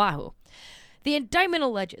Oahu. The indictment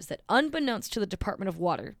alleges that, unbeknownst to the Department of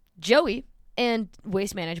Water, Joey and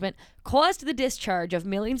Waste Management caused the discharge of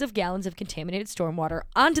millions of gallons of contaminated stormwater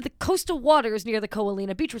onto the coastal waters near the Ko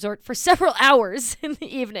Olina Beach Resort for several hours in the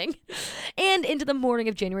evening and into the morning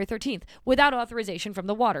of January 13th without authorization from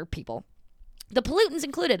the water people. The pollutants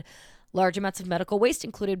included large amounts of medical waste,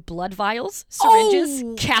 included blood vials, syringes,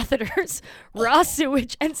 catheters, raw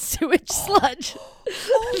sewage, and sewage sludge.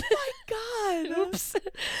 Oh my God. Oops.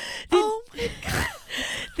 Oh my God.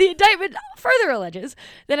 The indictment further alleges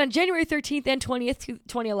that on January 13th and 20th,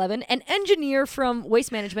 2011, an engineer from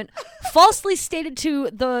Waste Management falsely stated to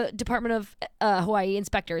the Department of Hawaii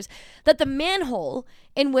inspectors that the manhole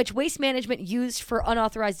in which Waste Management used for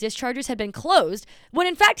unauthorized discharges had been closed, when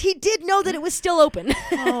in fact he did know that it was still open.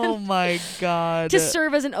 Oh my God. To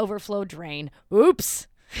serve as an overflow drain. Oops.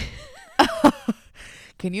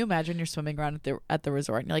 Can you imagine you're swimming around at the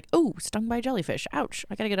resort and you're like, oh, stung by a jellyfish. Ouch.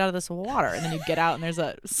 I got to get out of this water. And then you get out and there's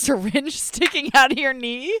a syringe sticking out of your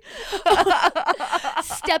knee.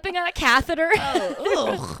 Stepping on a catheter. Oh,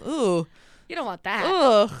 ugh, ooh. You don't want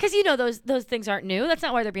that. Because you know those things aren't new. That's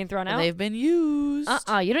not why they're being thrown out. They've been used.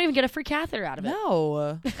 You don't even get a free catheter out of it.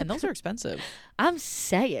 No. And those are expensive. I'm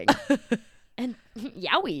saying. And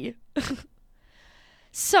yowie.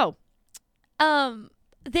 So,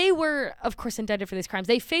 they were, of course, indicted for these crimes.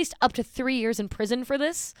 They faced up to 3 years in prison for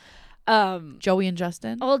this. Joey and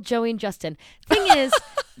Justin? Old Joey and Justin. Thing is,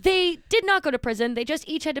 they did not go to prison. They just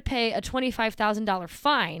each had to pay a $25,000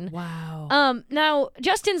 fine. Wow. Now,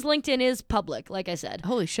 Justin's LinkedIn is public, like I said.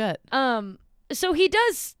 Holy shit. So he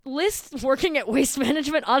does list working at Waste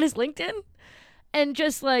Management on his LinkedIn and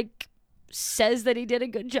just, says that he did a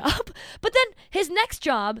good job. But then his next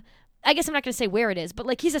job, I guess I'm not going to say where it is,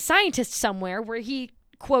 but, he's a scientist somewhere where he,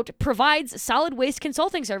 quote, provides solid waste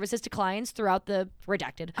consulting services to clients throughout the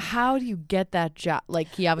redacted. How do you get that job?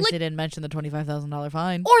 He obviously didn't mention the $25,000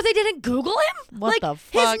 fine. Or they didn't Google him. What the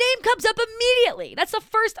fuck? His name comes up immediately. That's the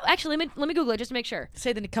first. Actually, let me Google it just to make sure.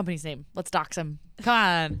 Say the company's name. Let's dox him. Come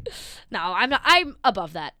on. No, I'm not. I'm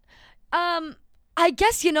above that. I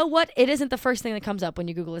guess you know what? It isn't the first thing that comes up when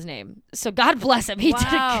you Google his name. So God bless him. He did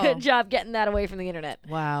a good job getting that away from the internet.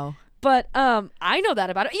 Wow. But I know that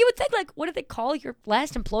about it. You would think, what if they call your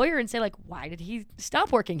last employer and say, why did he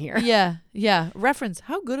stop working here? Yeah. Reference.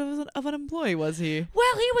 How good of an employee was he?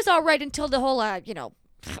 Well, he was all right until the whole,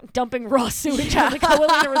 dumping raw sewage on the Ko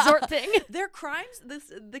Olina Resort thing. Their crimes,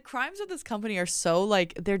 the crimes of this company are so,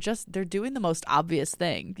 they're doing the most obvious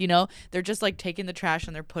thing, They're just, taking the trash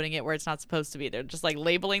and they're putting it where it's not supposed to be. They're just,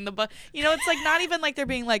 labeling the, it's, not even, they're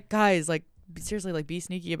being guys, seriously, be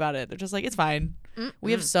sneaky about it. They're just it's fine.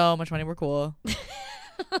 We have so much money. We're cool.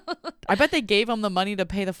 I bet they gave them the money to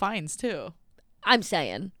pay the fines too. I'm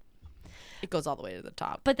saying. It goes all the way to the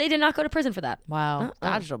top. But they did not go to prison for that. Wow.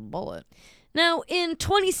 Dodged a bullet. Now, in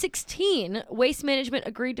 2016, Waste Management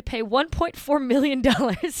agreed to pay $1.4 million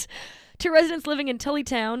to residents living in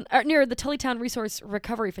Tullytown, near the Tullytown Resource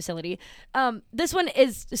Recovery Facility. This one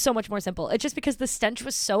is so much more simple. It's just because the stench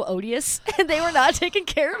was so odious and they were not taking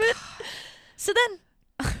care of it. So then,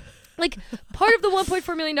 part of the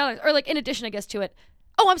 $1.4 million, or in addition, I guess, to it.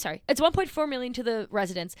 Oh, I'm sorry. It's $1.4 million to the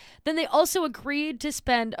residents. Then they also agreed to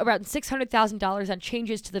spend around $600,000 on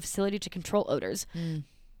changes to the facility to control odors.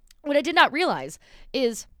 What I did not realize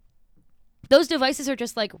is those devices are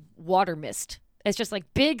just like water mist. It's just like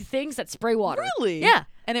big things that spray water. Really? Yeah.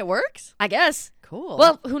 And it works? I guess. Cool.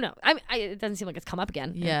 Well, who knows? It doesn't seem like it's come up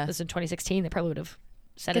again. Yeah. This is in 2016. They probably would have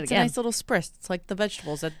said it it's again. a nice little spritz. It's like the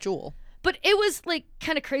vegetables at Jewel. But it was like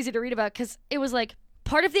kind of crazy to read about because it was like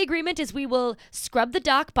part of the agreement is we will scrub the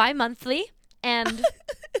dock bi-monthly and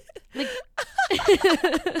like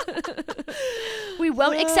we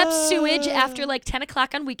won't accept sewage after like 10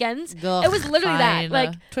 o'clock on weekends. Ugh, it was literally fine. that.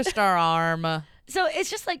 Like, twist our arm. so it's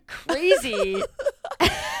just like crazy.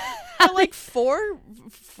 But like 4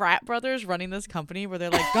 frat brothers running this company where they're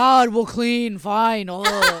like, God, we'll clean, fine.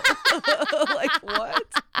 Oh. Like, what?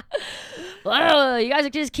 Well, you guys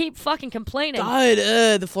just keep fucking complaining. God,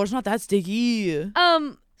 the floor's not that sticky.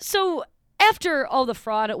 So after all the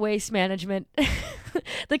fraud at Waste Management,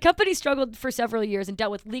 the company struggled for several years and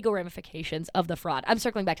dealt with legal ramifications of the fraud. I'm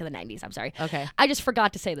circling back to the 90s. I'm sorry. Okay. I just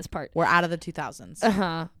forgot to say this part. We're out of the 2000s.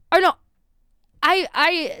 Uh-huh. Or no,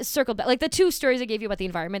 I circled back. Like the 2 stories I gave you about the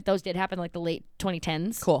environment, those did happen like the late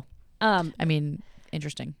 2010s. Cool. I mean,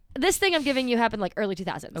 interesting. This thing I'm giving you happened like early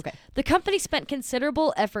 2000s. Okay. The company spent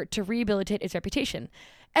considerable effort to rehabilitate its reputation.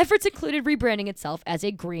 Efforts included rebranding itself as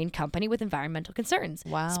a green company with environmental concerns.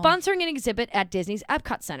 Wow. Sponsoring an exhibit at Disney's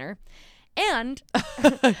Epcot Center. And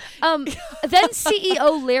then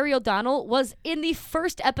CEO Larry O'Donnell was in the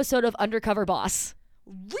first episode of Undercover Boss.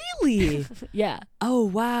 Really? Yeah. Oh,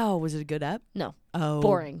 wow. Was it a good ep? No. Oh,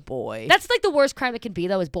 Boring. Boy. That's like the worst crime it can be,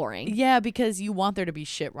 though, is boring. Yeah, because you want there to be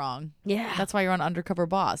shit wrong. Yeah. That's why you're on Undercover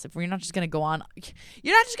Boss. If you're not just going to go on,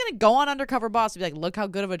 you're not just going to go on Undercover Boss and be like, look how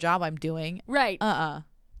good of a job I'm doing. Right. Uh-uh.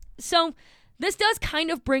 So this does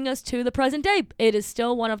kind of bring us to the present day. It is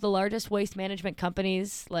still one of the largest waste management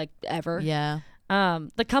companies like ever. Yeah.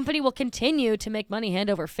 The company will continue to make money hand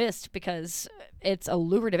over fist because it's a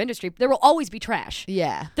lucrative industry. There will always be trash.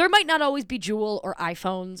 Yeah. There might not always be Jewel or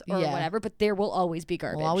iPhones or Yeah. whatever, but there will always be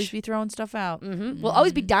garbage. We'll always be throwing stuff out. Mm-hmm. We'll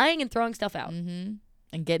always be dying and throwing stuff out. Mm-hmm.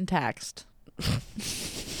 And getting taxed.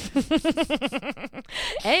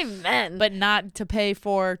 Amen. But not to pay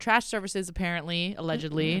for trash services, apparently,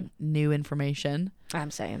 allegedly. New information.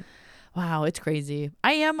 I'm saying. Wow, it's crazy.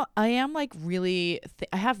 I am like really,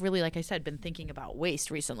 I have really, like I said, been thinking about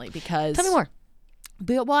waste recently because. Tell me more.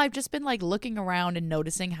 Well, I've just been like looking around and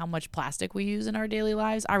noticing how much plastic we use in our daily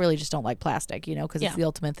lives. I really just don't like plastic, you know, because it's the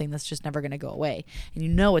ultimate thing that's just never going to go away. And you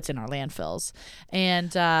know it's in our landfills.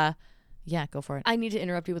 And yeah, go for it. I need to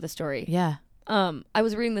interrupt you with a story. Yeah. I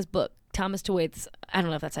was reading this book, Thomas Twaits. I don't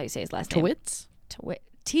know if that's how you say his last name. Twaits? Thwaithes,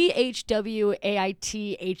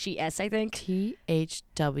 I think.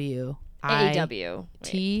 THWAAW.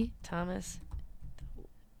 T. Thomas.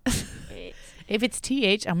 If it's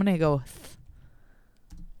TH, I'm gonna go.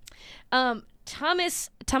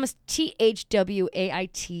 Thomas THWAITES.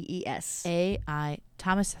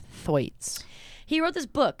 Thomas Thwaites. He wrote this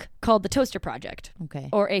book called The Toaster Project. Okay.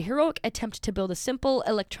 Or a heroic attempt to build a simple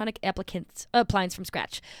electronic appliance from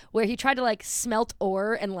scratch, where he tried to like smelt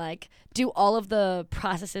ore and like do all of the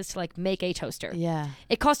processes to like make a toaster. Yeah.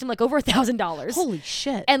 It cost him like over $1,000. Holy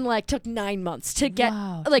shit. And like took 9 months to get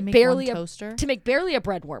to like make barely one a toaster? to make barely a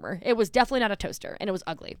bread warmer. It was definitely not a toaster, and it was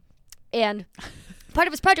ugly. And part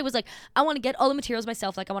of his project was like, I want to get all the materials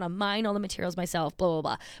myself. Like, I want to mine all the materials myself, blah, blah,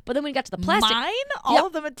 blah. But then when he got to the plastic. Mine all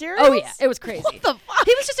of the materials? Oh, yeah. It was crazy. What the fuck?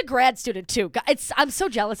 He was just a grad student, too. I'm so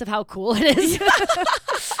jealous of how cool it is. He's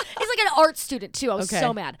like an art student, too. I was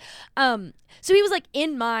so mad. So he was like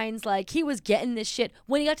in mines, like he was getting this shit.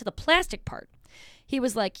 When he got to the plastic part, he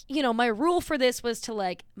was like, you know, my rule for this was to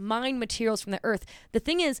like mine materials from the earth. The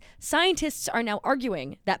thing is, scientists are now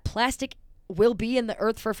arguing that plastic will be in the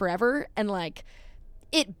earth for forever, and like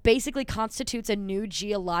it basically constitutes a new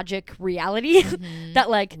geologic reality that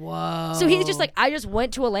like whoa. So he's just like, I just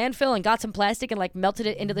went to a landfill and got some plastic and like melted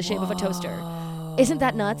it into the shape of a toaster. Isn't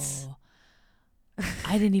that nuts?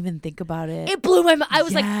 I didn't even think about it. It blew my mind. I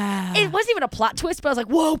was like, it wasn't even a plot twist, but I was like,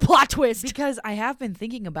 whoa, plot twist. Because I have been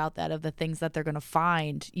thinking about that, of the things that they're going to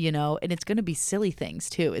find, you know, and it's going to be silly things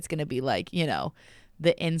too. It's going to be like, you know,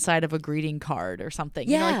 the inside of a greeting card or something.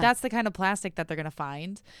 Yeah. You know, like that's the kind of plastic that they're going to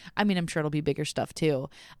find. I mean, I'm sure it'll be bigger stuff too.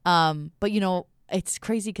 But, you know, it's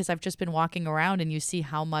crazy because I've just been walking around and you see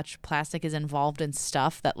how much plastic is involved in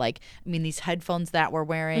stuff that, like, I mean, these headphones that we're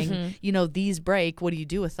wearing, you know, these break. What do you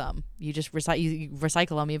do with them? You just you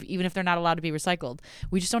recycle them, even if they're not allowed to be recycled.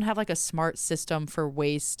 We just don't have like a smart system for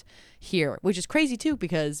waste here, which is crazy too,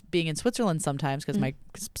 because being in Switzerland sometimes, because my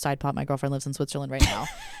side pot, my girlfriend lives in Switzerland right now,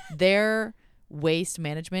 their waste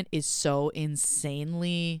management is so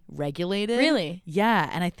insanely regulated. Really? Yeah.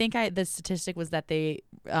 And I think the statistic was that they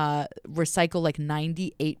recycle like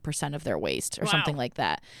 98% of their waste or something like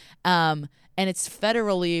that. And it's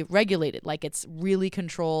federally regulated, like it's really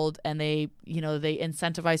controlled, and they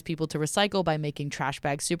incentivize people to recycle by making trash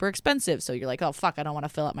bags super expensive. So you're like, oh fuck, I don't want to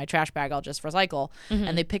fill up my trash bag, I'll just recycle.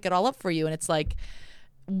 And they pick it all up for you. And it's like,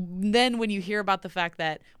 then when you hear about the fact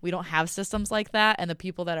that we don't have systems like that, and the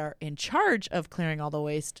people that are in charge of clearing all the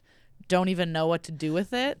waste don't even know what to do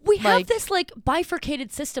with it. We have this like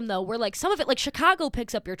bifurcated system though, where like some of it, like Chicago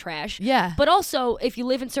picks up your trash. Yeah. But also if you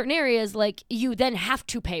live in certain areas, like you then have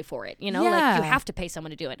to pay for it, you know, like you have to pay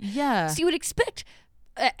someone to do it. Yeah. So you would expect,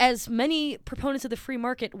 as many proponents of the free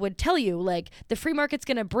market would tell you, like the free market's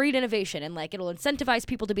going to breed innovation and like it'll incentivize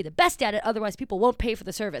people to be the best at it. Otherwise, people won't pay for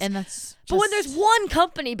the service. And that's but when there's one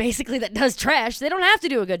company basically that does trash, they don't have to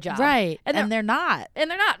do a good job, right? And they're not.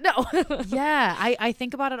 And they're not. No. Yeah, I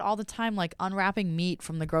think about it all the time, like unwrapping meat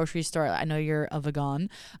from the grocery store. I know you're a vegan,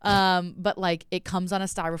 but like it comes on a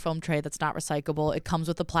styrofoam tray that's not recyclable. It comes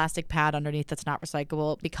with a plastic pad underneath that's not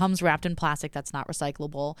recyclable. It becomes wrapped in plastic that's not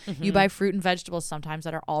recyclable. You buy fruit and vegetables sometimes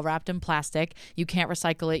that are all wrapped in plastic. You can't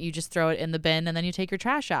recycle it. You just throw it in the bin and then you take your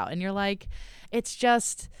trash out. And you're like, it's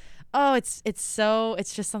just, it's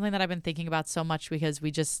just something that I've been thinking about so much, because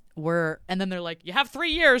and then they're like, you have 3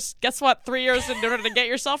 years. Guess what? 3 years in order to get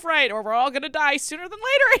yourself right, or we're all going to die sooner than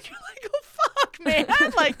later. And you're like, oh fuck,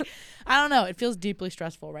 man. Like, I don't know. It feels deeply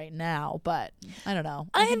stressful right now, but I don't know.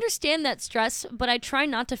 I understand that stress, but I try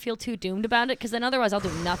not to feel too doomed about it, because then otherwise I'll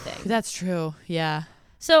do nothing. That's true. Yeah.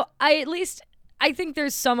 So I think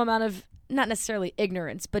there's some amount of, not necessarily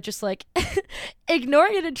ignorance, but just like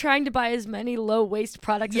ignoring it and trying to buy as many low waste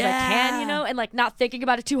products as I can, you know, and like not thinking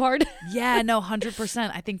about it too hard. Yeah, no,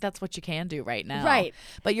 100%. I think that's what you can do right now. Right.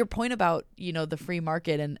 But your point about, the free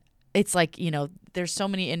market, and it's like, there's so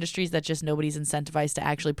many industries that just nobody's incentivized to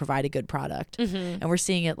actually provide a good product. And we're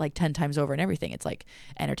seeing it like 10 times over in everything. It's like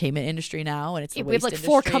entertainment industry now, and it's the we have waste like industry.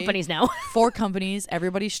 4 companies now. 4 companies,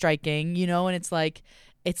 everybody's striking, and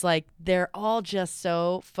it's like they're all just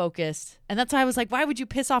so focused. And that's why I was like, why would you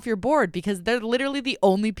piss off your board? Because they're literally the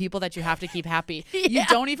only people that you have to keep happy. Yeah. You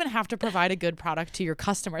don't even have to provide a good product to your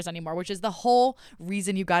customers anymore, which is the whole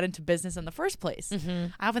reason you got into business in the first place.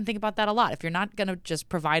 I often think about that a lot. If you're not going to just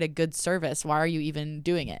provide a good service, why are you even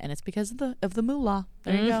doing it? And it's because of the moolah.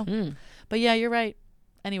 There you go. But yeah, you're right.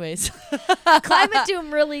 Anyways, climate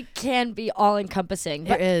doom really can be all encompassing.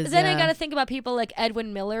 But then I got to think about people like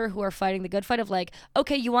Edwin Miller, who are fighting the good fight of like,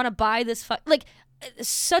 okay, you want to buy this, like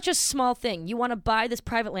such a small thing. You want to buy this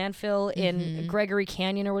private landfill in Gregory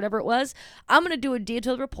Canyon or whatever it was. I'm going to do a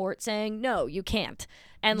detailed report saying, no, you can't.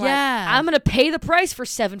 And like, I'm going to pay the price for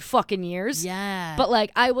 7 fucking years. Yeah. But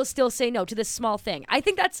like, I will still say no to this small thing. I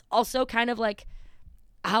think that's also kind of like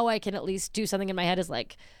how I can at least do something in my head is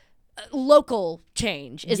like, local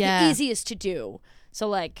change is the easiest to do. So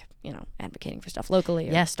like, advocating for stuff locally.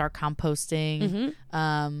 Start composting.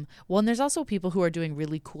 Well, and there's also people who are doing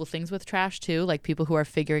really cool things with trash too, like people who are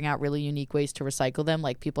figuring out really unique ways to recycle them.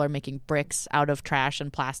 Like people are making bricks out of trash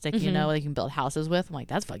and plastic, they can build houses with. I'm like,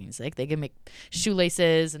 that's fucking sick. They can make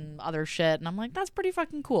shoelaces and other shit. And I'm like, that's pretty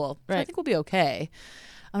fucking cool. So I think we'll be okay.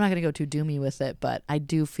 I'm not going to go too doomy with it, but I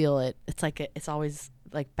do feel it. It's like, it's always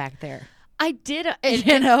like back there. I did,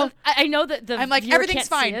 I know that I'm like, everything's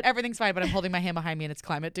fine. Everything's fine, but I'm holding my hand behind me and it's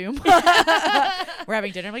climate doom. We're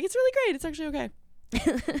having dinner. I'm like, it's really great. It's actually okay.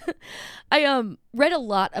 I read a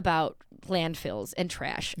lot about landfills and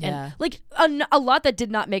trash. And like a lot that did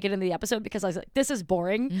not make it in the episode because I was like, this is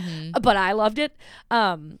boring, but I loved it.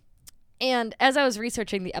 And as I was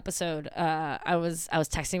researching the episode, I was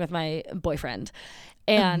texting with my boyfriend.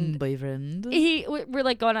 And we're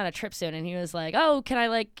like going on a trip soon, and he was like, "Oh, can I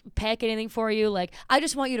like pack anything for you? Like, I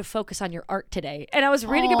just want you to focus on your art today." And I was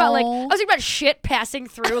reading about shit passing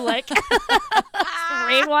through like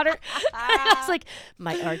rainwater. I was like,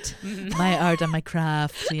 "My art, and my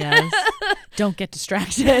craft." Yes, don't get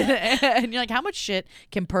distracted. And you're like, how much shit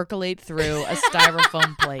can percolate through a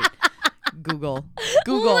styrofoam plate? Google.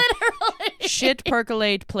 Literally. Shit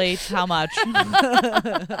percolate plate. How much?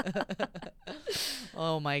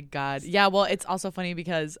 Oh my God. Yeah. Well, it's also funny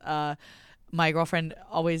because my girlfriend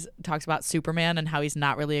always talks about Superman and how he's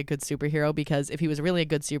not really a good superhero, because if he was really a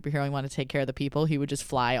good superhero and wanted to take care of the people, he would just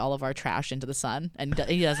fly all of our trash into the sun, and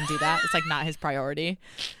he doesn't do that. It's like not his priority.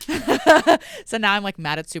 So now I'm like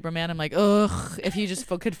mad at Superman. I'm like, ugh, if he just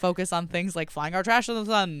could focus on things like flying our trash to the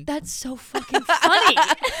sun. That's so fucking funny.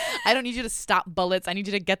 I don't need you to stop bullets. I need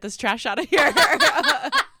you to get this trash out of here.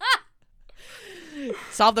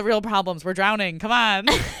 Solve the real problems. We're drowning. Come on.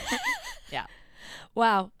 Yeah.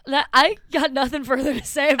 Wow. I got nothing further to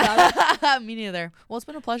say about it. Me neither. Well, it's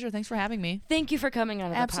been a pleasure. Thanks for having me. Thank you for coming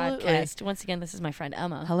on the Absolutely. podcast. Once again, this is my friend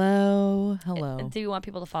Emma. Hello. Do you want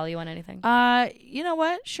people to follow you on anything? You know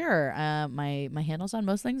what? Sure. My handles on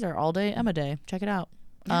most things are All Day Emma Day. Check it out.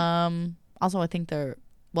 Also, I think the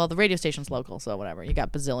radio station's local, so whatever. You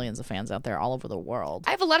got bazillions of fans out there all over the world.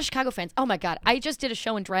 I have a lot of Chicago fans. Oh my God. I just did a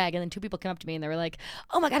show in drag, and then 2 people came up to me and they were like,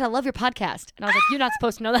 oh my God, I love your podcast. And I was like, you're not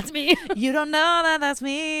supposed to know that's me. You don't know that's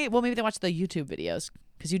me. Well, maybe they watch the YouTube videos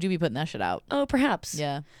because you do be putting that shit out. Oh, perhaps.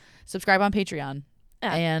 Yeah. Subscribe on Patreon.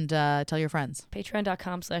 Yeah. And tell your friends.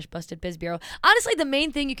 Patreon.com/BustedBizBureau. Honestly, the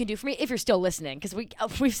main thing you can do for me, if you're still listening, because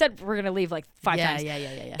we've said we're going to leave like 5 times.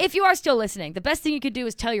 Yeah. If you are still listening, the best thing you could do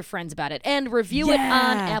is tell your friends about it and review it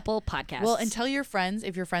on Apple Podcasts. Well, and tell your friends,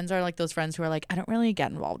 if your friends are like those friends who are like, I don't really get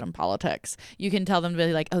involved in politics, you can tell them to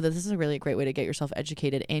be like, oh, this is a really great way to get yourself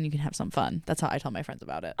educated and you can have some fun. That's how I tell my friends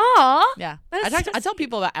about it. Aw. Yeah. I tell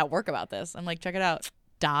people at work about this. I'm like, check it out.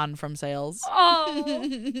 Don from sales.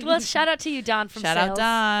 Oh. Well, shout out to you, Don from sales. Shout out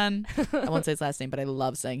Don. I won't say his last name, but I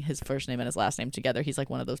love saying his first name and his last name together. He's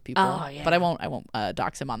like one of those people. Oh, yeah. But I won't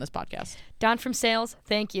dox him on this podcast. Don from sales,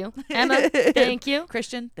 thank you. Emma, thank you.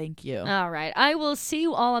 Christian, thank you. All right. I will see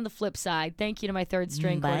you all on the flip side. Thank you to my third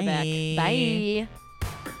string quarterback. Bye.